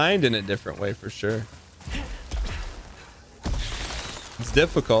designed in a different way for sure. It's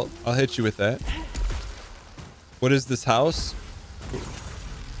difficult. I'll hit you with that. What is this house? We're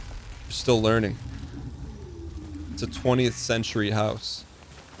still learning. It's a 20th century house.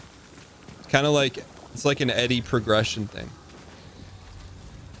 It's kind of like, it's like an Eddie progression thing.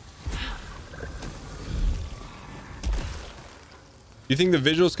 You think the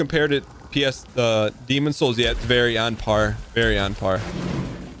visuals compared to PS Demon Souls? Yeah, it's very on par. Very on par.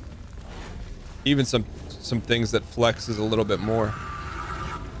 Even some things that flexes a little bit more.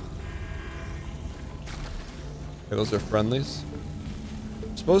 Okay, those are friendlies.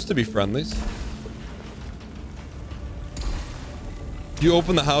 Supposed to be friendlies. You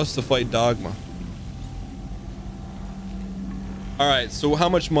open the house to fight Dogma. All right, so how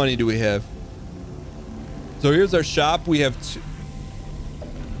much money do we have? So here's our shop. We have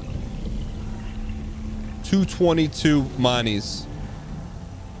 222 monies.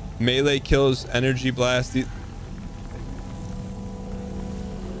 Melee kills, energy blast.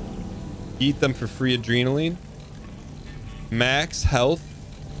 Eat them for free adrenaline. Max health.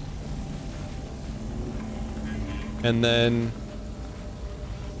 And then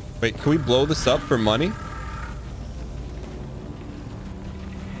Wait, can we blow this up for money?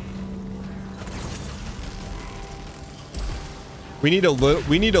 We need a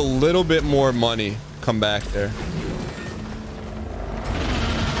little bit more money. Come back there.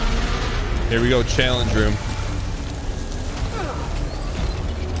 Here we go, challenge room.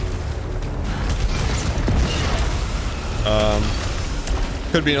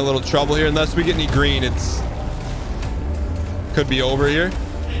 Could be in a little trouble here unless we get any green. It's could be over here.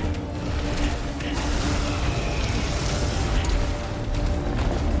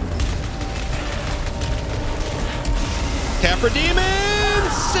 Capra Demon,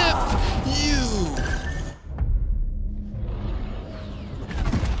 sip you.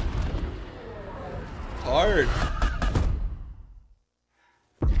 Hard.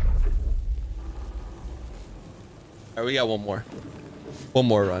 All right, we got one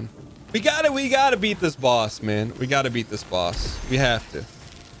more run. We gotta beat this boss, man. We gotta beat this boss. We have to.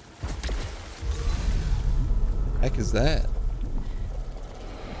 Heck is that?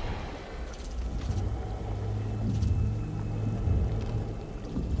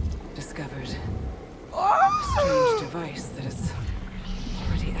 Discovered a strange device that is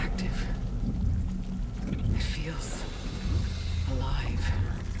already active. It feels alive.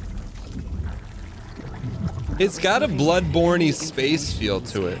 It's got a Bloodborne-y space feel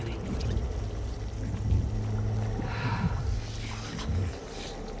to it.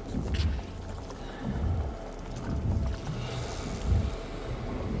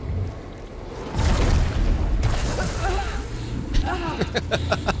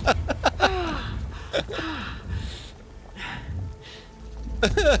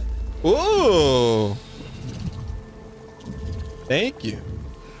 Ooh. Thank you.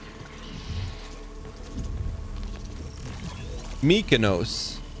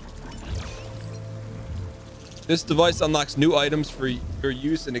 Mykonos. This device unlocks new items for your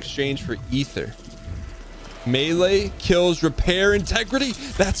use in exchange for ether. Melee kills repair integrity.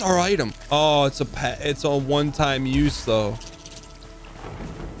 That's our item. Oh, it's a one-time use though.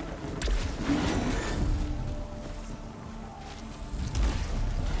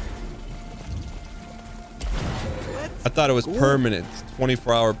 I thought it was permanent.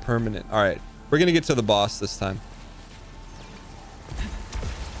 24-hour permanent. All right, we're gonna get to the boss this time.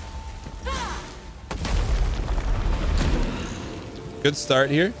 Good start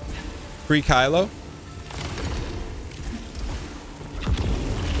here. Free Kylo.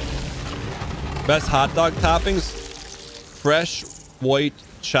 Best hot dog toppings. Fresh white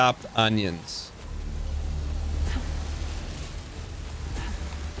chopped onions.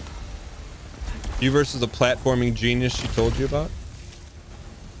 You versus the platforming genius she told you about.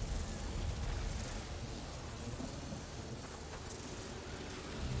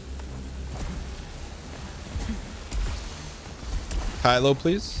 Kylo,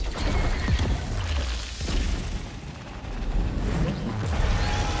 please.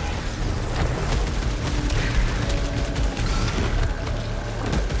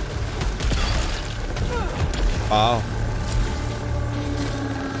 Wow.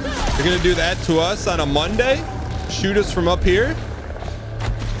 You're gonna do that to us on a Monday? Shoot us from up here?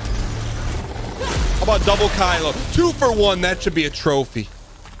 How about double Kylo? 2 for 1. That should be a trophy.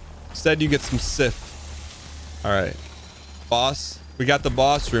 Instead, you get some Sith. All right. Boss. We got the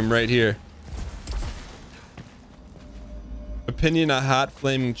boss room right here. Opinion on hot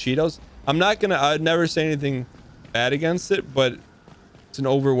flaming Cheetos. I'd never say anything bad against it, but it's an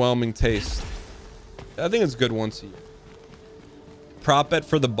overwhelming taste. I think it's good once a year. Prop bet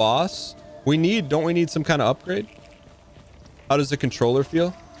for the boss. Don't we need some kind of upgrade? How does the controller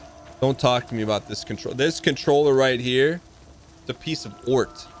feel? Don't talk to me about this control. This controller right here, it's a piece of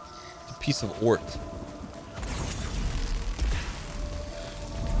ort. It's a piece of ort.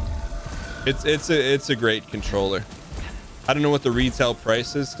 It's a great controller. I don't know what the retail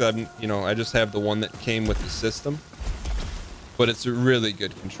price is because I just have the one that came with the system, but it's a really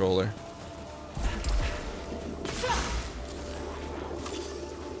good controller.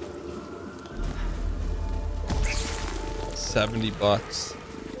 $70.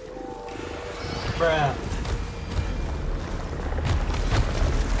 Bruh.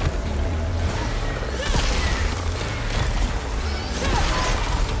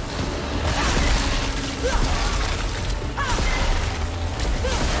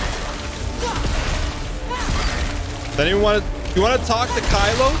 Does anyone you want to talk to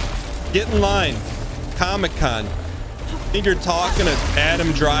Kylo? Get in line. Comic-Con. Think you're talking to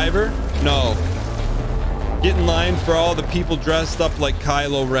Adam Driver? No. Get in line for all the people dressed up like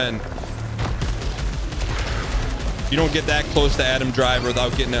Kylo Ren. You don't get that close to Adam Driver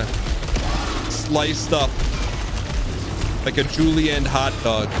without getting a sliced up Like a julienne hot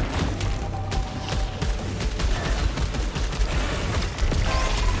dog.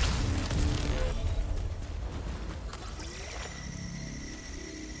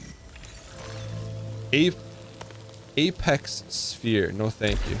 Apex sphere. No,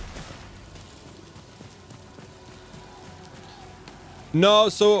 thank you. No,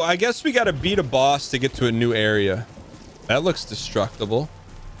 so I guess we gotta beat a boss to get to a new area. That looks destructible.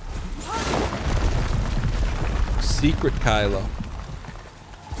 Secret Kylo.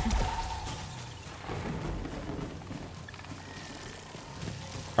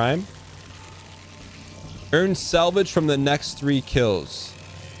 Prime. Earn salvage from the next 3 kills.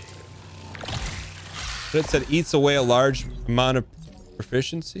 But it said eats away a large amount of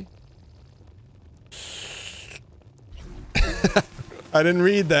proficiency. I didn't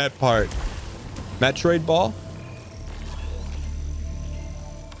read that part. Metroid ball.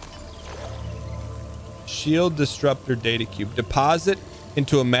 Shield disruptor data cube. Deposit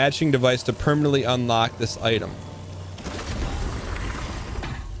into a matching device to permanently unlock this item.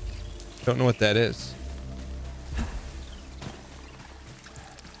 Don't know what that is.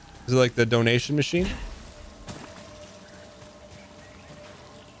 Is it like the donation machine?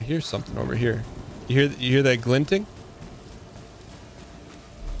 I hear something over here. You hear that glinting?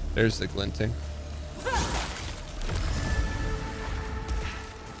 There's the glinting.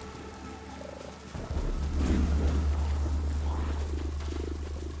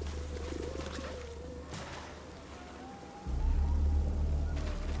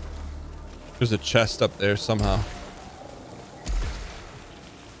 There's a chest up there somehow.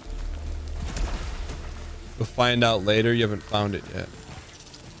 We'll find out later. You haven't found it yet.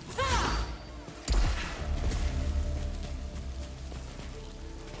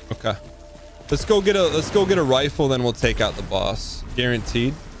 Okay. Let's go get a rifle, then we'll take out the boss.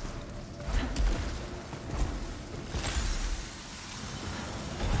 Guaranteed.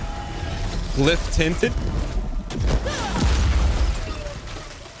 Glyph tinted.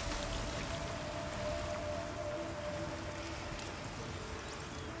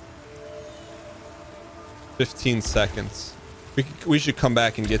 "15 seconds. We should come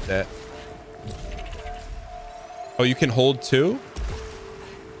back and get that." Oh, you can hold 2?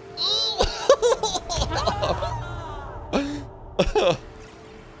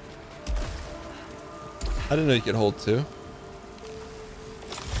 I didn't know you could hold 2.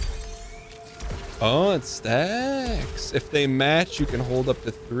 Oh, it stacks. If they match, you can hold up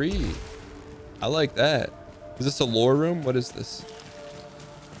to 3. I like that. Is this a lore room? What is this?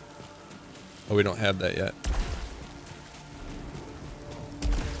 Oh, we don't have that yet.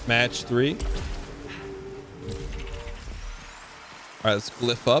 Match 3. All right, let's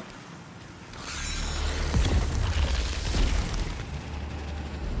glyph up.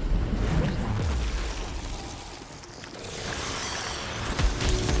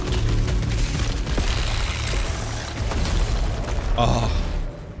 Oh,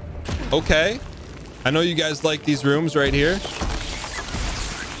 okay. I know you guys like these rooms right here.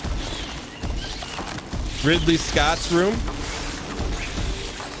 Ridley Scott's room.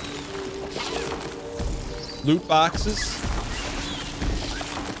 Loot boxes.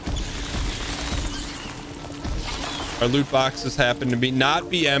 Our loot boxes happen to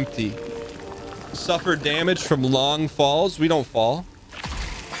not be empty. Suffer damage from long falls. We don't fall.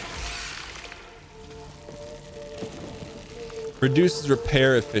 Reduces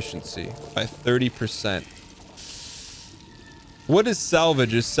repair efficiency by 30%. What is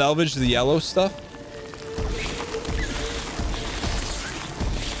salvage? Is salvage the yellow stuff?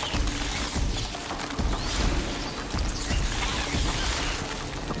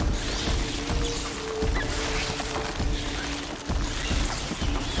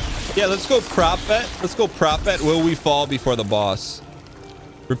 Yeah, let's go prop bet. Let's go prop bet. Will we fall before the boss?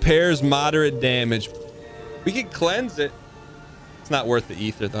 Repairs moderate damage. We can cleanse it. It's not worth the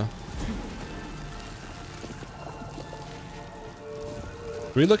ether though.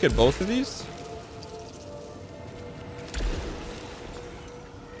 Can we look at both of these?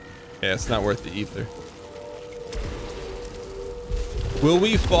 Yeah, it's not worth the ether. Will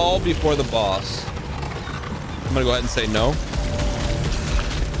we fall before the boss? I'm gonna go ahead and say no.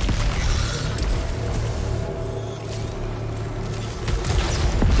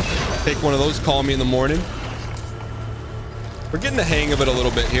 Take one of those, call me in the morning. We're getting the hang of it a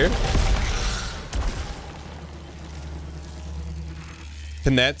little bit here.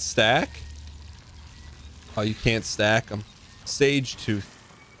 Can that stack? Oh, you can't stack them. Sage tooth.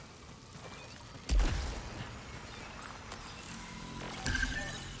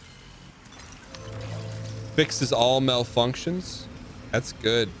 Fixes all malfunctions. That's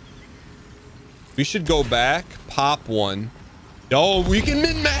good. We should go back, pop one. Oh, we can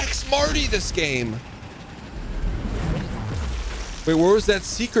min-max Marty this game. Wait, where was that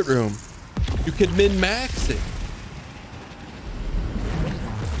secret room? You could min-max it.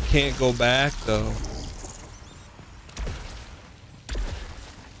 Can't go back though.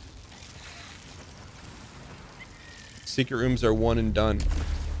 Secret rooms are one and done.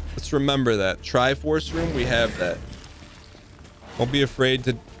 Let's remember that. Triforce room, we have that. Don't be afraid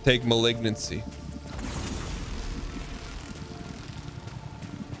to take malignancy.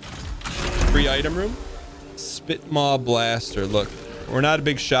 Free item room. Spitmaw blaster. Look, we're not a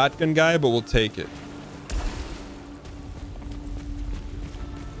big shotgun guy, but we'll take it.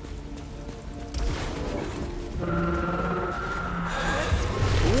 Holy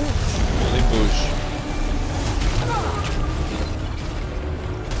boosh.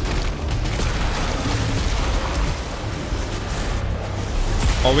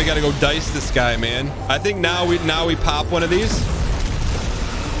 Oh, we gotta go dice this guy, man. I think now we pop one of these.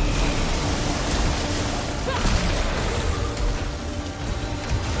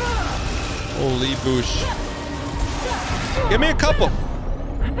 Holy boosh. Give me a couple.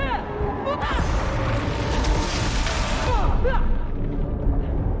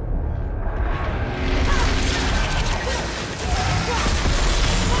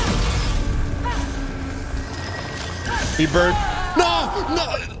 He burned. No, no.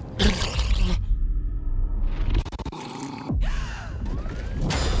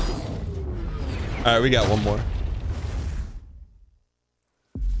 All right, we got one more.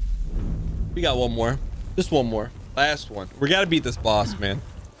 We got one more. Just one more. Last one. We gotta beat this boss, man.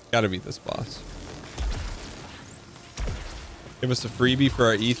 Gotta beat this boss. Give us a freebie for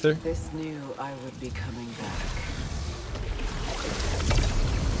our ether. This knew I would be coming back.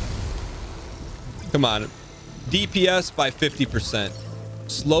 Come on. DPS by 50%.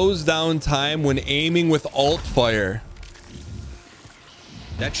 Slows down time when aiming with alt fire.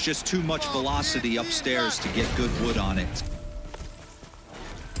 That's just too much velocity upstairs to get good wood on it.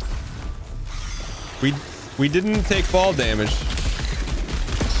 We didn't take fall damage.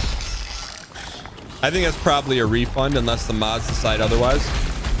 I think that's probably a refund unless the mods decide otherwise.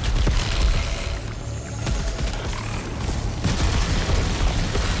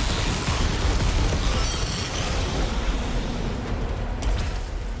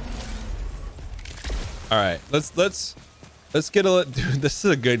 All right, let's get a dude. This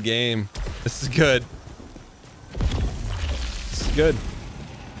is a good game. This is good. This is good.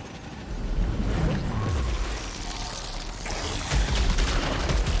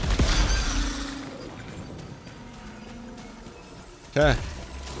 Okay.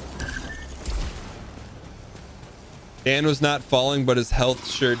 Dan was not falling, but his health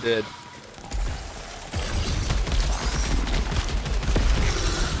sure did.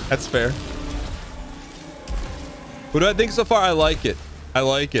 That's fair. What do I think so far? I like it. I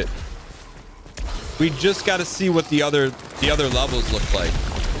like it. We just got to see what the other levels look like.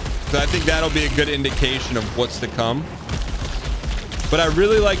 So I think that'll be a good indication of what's to come. But I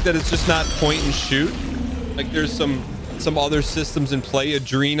really like that it's just not point and shoot. Like there's some other systems in play.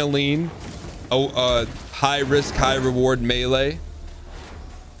 Adrenaline, high risk, high reward melee.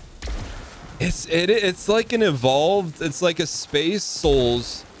 It's like an evolved. It's like a Space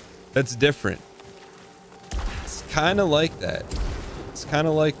Souls that's different. It's kind of like that. It's kind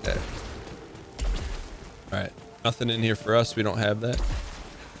of like that. All right, nothing in here for us. We don't have that.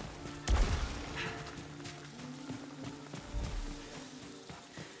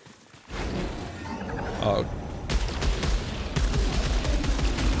 Oh.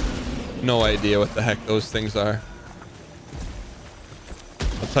 No idea what the heck those things are.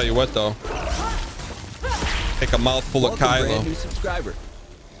 I'll tell you what though. Take a mouthful of Kylo. Brand new subscriber.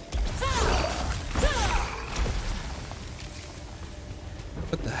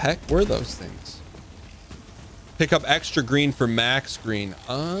 What the heck were those things? Pick up extra green for max green.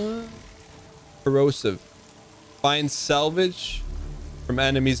 Corrosive. Find salvage from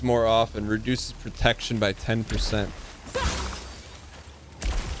enemies more often. Reduces protection by 10%.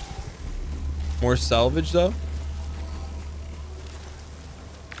 More salvage though.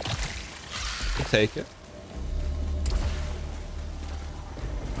 We'll take it.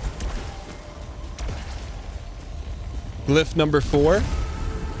 Glyph number 4.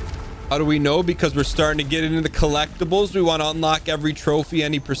 How do we know? Because we're starting to get into the collectibles. We want to unlock every trophy,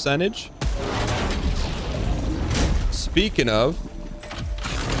 any percentage. Speaking of,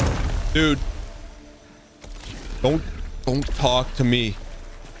 dude, don't talk to me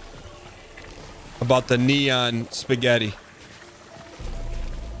about the neon spaghetti.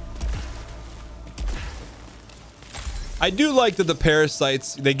 I do like that the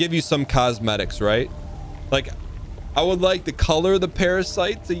parasites, they give you some cosmetics, right? Like, I would like the color of the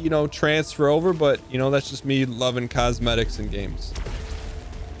parasite to, you know, transfer over, but, you know, that's just me loving cosmetics in games.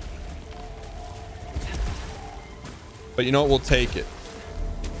 But you know what? We'll take it.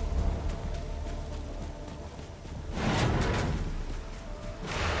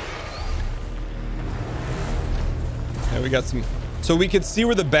 Yeah, we got some. So we can see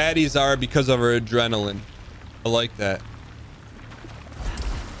where the baddies are because of our adrenaline. I like that.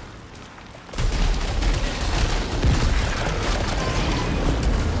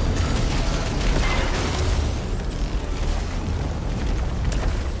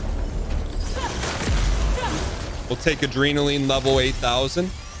 We'll take adrenaline level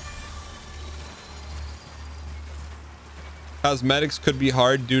 8,000. Cosmetics could be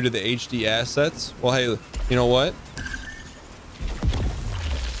hard due to the HD assets. Well, hey, you know what?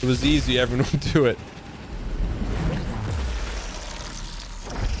 It was easy. Everyone would do it.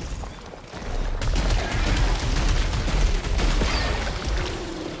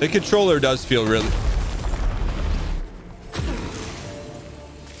 The controller does feel really...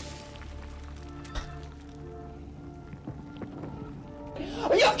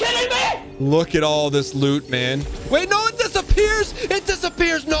 Are you kidding me? Look at all this loot, man. Wait, no, it disappears. It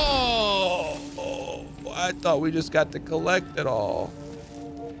disappears. No. Oh, I thought we just got to collect it all.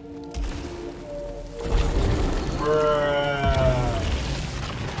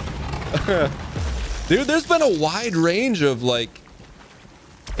 Dude, there's been a wide range of like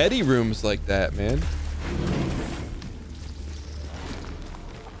Eddie rooms like that, man.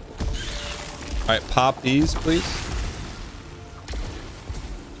 All right, pop these, please.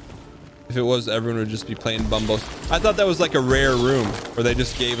 If it was, everyone would just be playing Bumbos. I thought that was like a rare room where they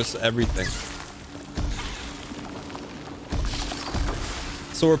just gave us everything.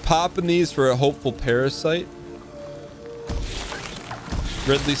 So we're popping these for a hopeful parasite.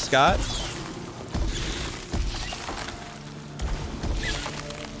 Ridley Scott.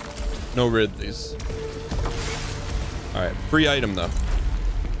 No Ridleys. All right, free item though.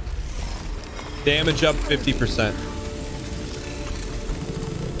 Damage up 50%.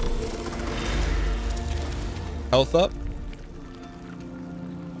 Health up.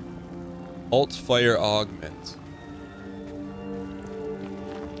 Alt fire augment.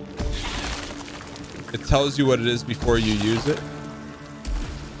 It tells you what it is before you use it.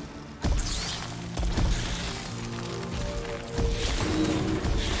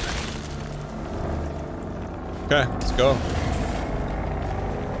 Okay, let's go.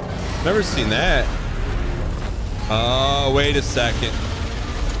 Never seen that. Oh, wait a second.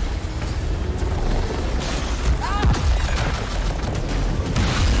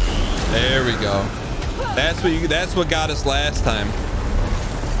 There we go. That's what got us last time.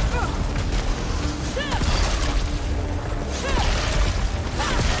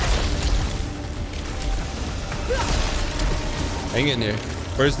 Hang in there.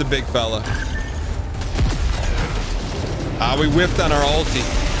 Where's the big fella? Ah, we whiffed on our ulti.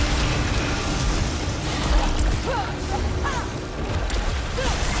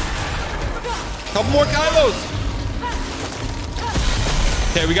 Couple more Kylos.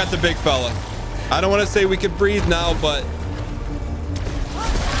 Okay, we got the big fella. I don't want to say we could breathe now, but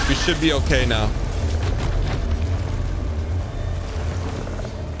we should be okay now.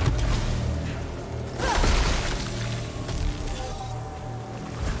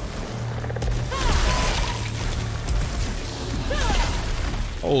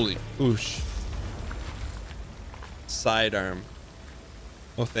 Holy oosh. Sidearm.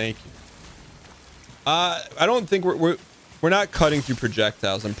 Oh, thank you. I don't think we're not cutting through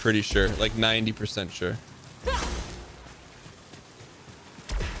projectiles. I'm pretty sure, like 90% sure.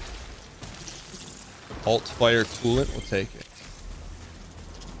 Alt fire coolant, we'll take it.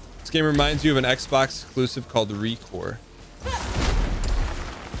 This game reminds you of an Xbox exclusive called Recore.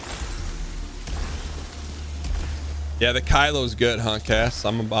 Yeah, the Kylo's good, huh, Cass?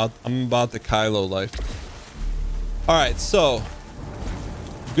 I'm about the Kylo life. All right, so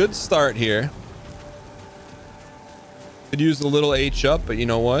good start here. Could use a little H up, but you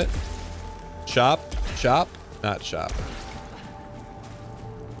know what? Chop, not chop.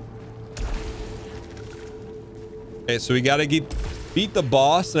 Okay, so we gotta beat the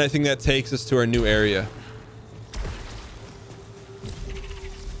boss, and I think that takes us to our new area.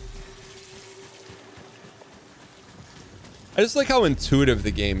 I just like how intuitive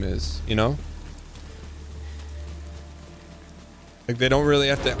the game is, you know? Like they don't really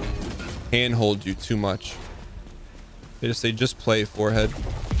have to handhold you too much. They just say, just play, forehead.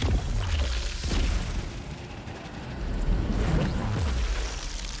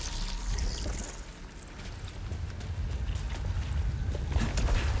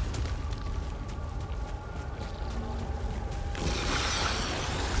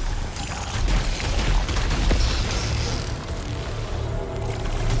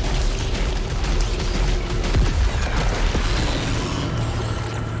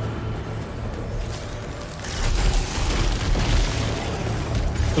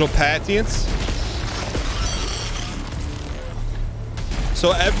 Little patience.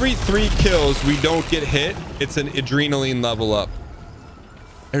 So every 3 kills we don't get hit, it's an adrenaline level up.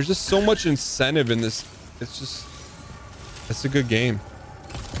 There's just so much incentive in this. It's a good game.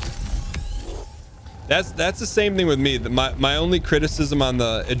 That's the same thing with me. My only criticism on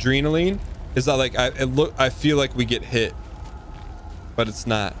the adrenaline is that like I feel like we get hit, but it's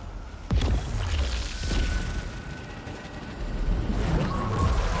not.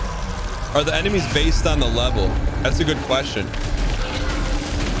 Are the enemies based on the level? That's a good question.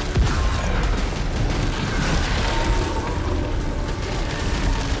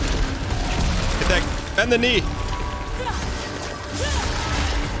 Get that, bend the knee.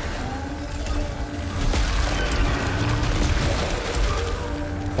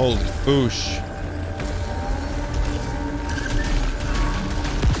 Holy boosh.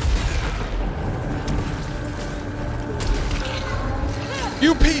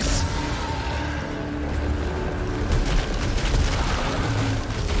 You piece.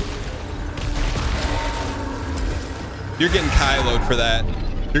 You're getting Kylo'd for that.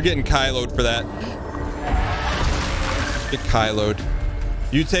 You're getting Kylo'd for that. Get Kylo'd.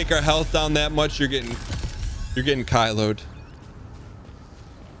 You take our health down that much, you're getting Kylo'd.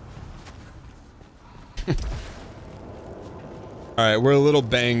 All right, we're a little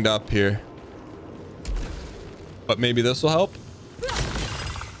banged up here, but maybe this will help.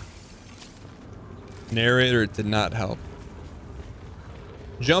 Narrator did not help.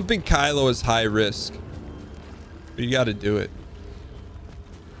 Jumping Kylo is high risk, but you got to do it.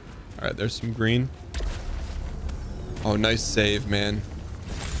 All right, there's some green. Oh, nice save, man.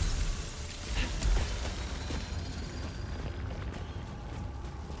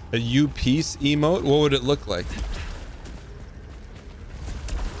 A U piece emote? What would it look like?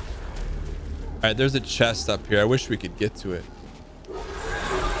 All right, there's a chest up here. I wish we could get to it.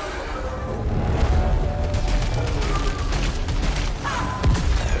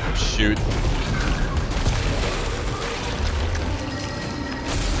 Shoot.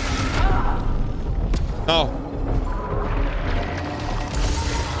 Oh.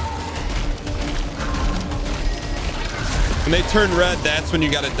 When they turn red, that's when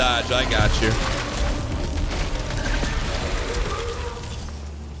you got to dodge. I got you.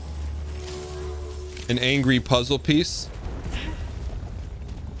 An angry puzzle piece.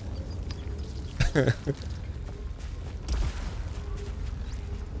 That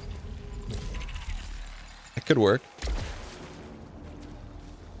could work.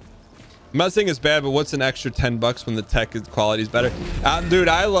 I'm not saying it's bad, but what's an extra $10 when the tech quality is better? Dude,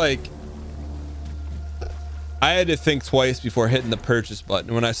 I had to think twice before hitting the purchase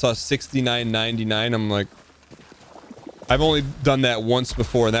button. When I saw $69.99, I'm like, I've only done that once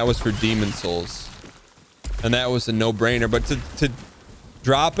before, and that was for Demon Souls. And that was a no-brainer. But to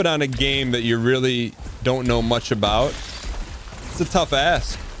drop it on a game that you really don't know much about, it's a tough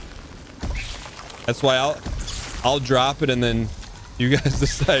ask. That's why I'll drop it, and then you guys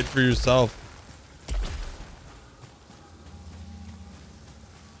decide for yourself.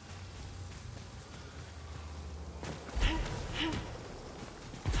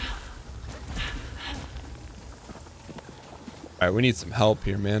 All right, we need some help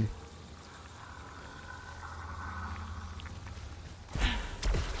here, man.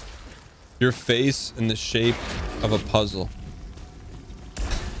 Your face in the shape of a puzzle.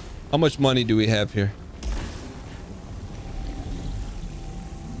 How much money do we have here?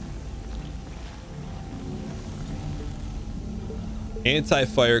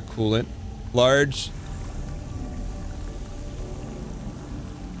 Anti-fire coolant. Large.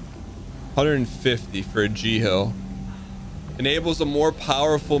 150 for a G-Hill. Enables a more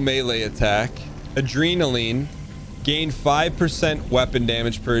powerful melee attack. Adrenaline. Gain 5% weapon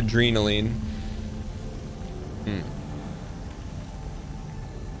damage per adrenaline.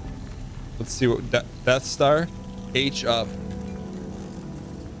 Let's see what Death Star. H up.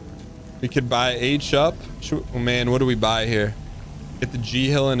 We could buy H up. Oh man, what do we buy here? Get the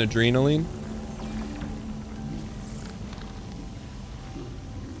G-Hill and adrenaline.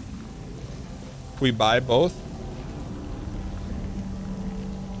 Can we buy both?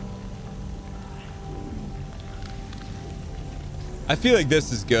 I feel like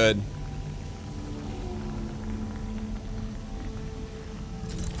this is good.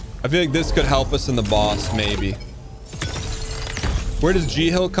 I feel like this could help us in the boss, maybe. Where does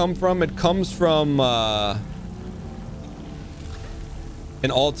G-Hill come from? It comes from an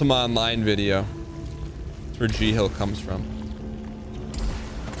Ultima Online video. That's where G-Hill comes from.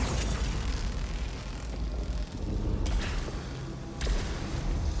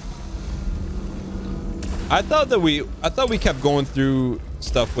 I thought we kept going through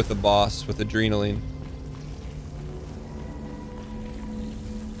stuff with the boss with adrenaline.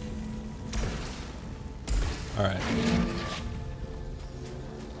 All right.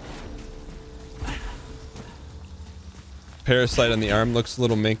 Parasite on the arm looks a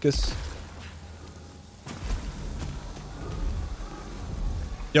little minkus.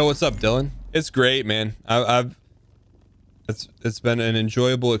 Yo, what's up, Dylan? It's great, man. It's been an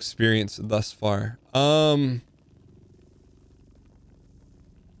enjoyable experience thus far. I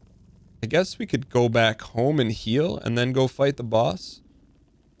guess we could go back home and heal and then go fight the boss.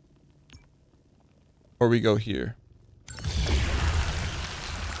 Or we go here.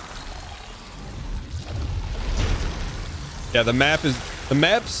 Yeah, the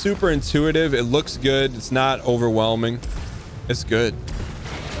map's super intuitive. It looks good. It's not overwhelming. It's good.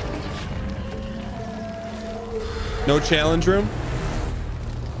 No challenge room?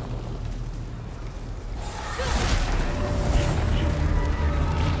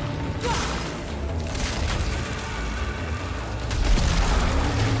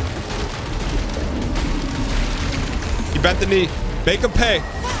 You bent the knee. Make him pay.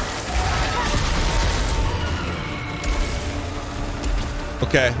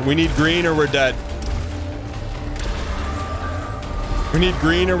 Okay, we need green or we're dead. We need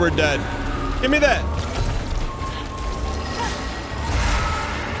green or we're dead. Give me that.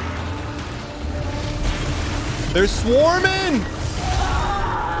 They're swarming.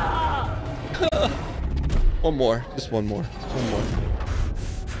 One more. Just one more. One more.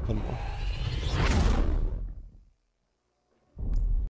 One more.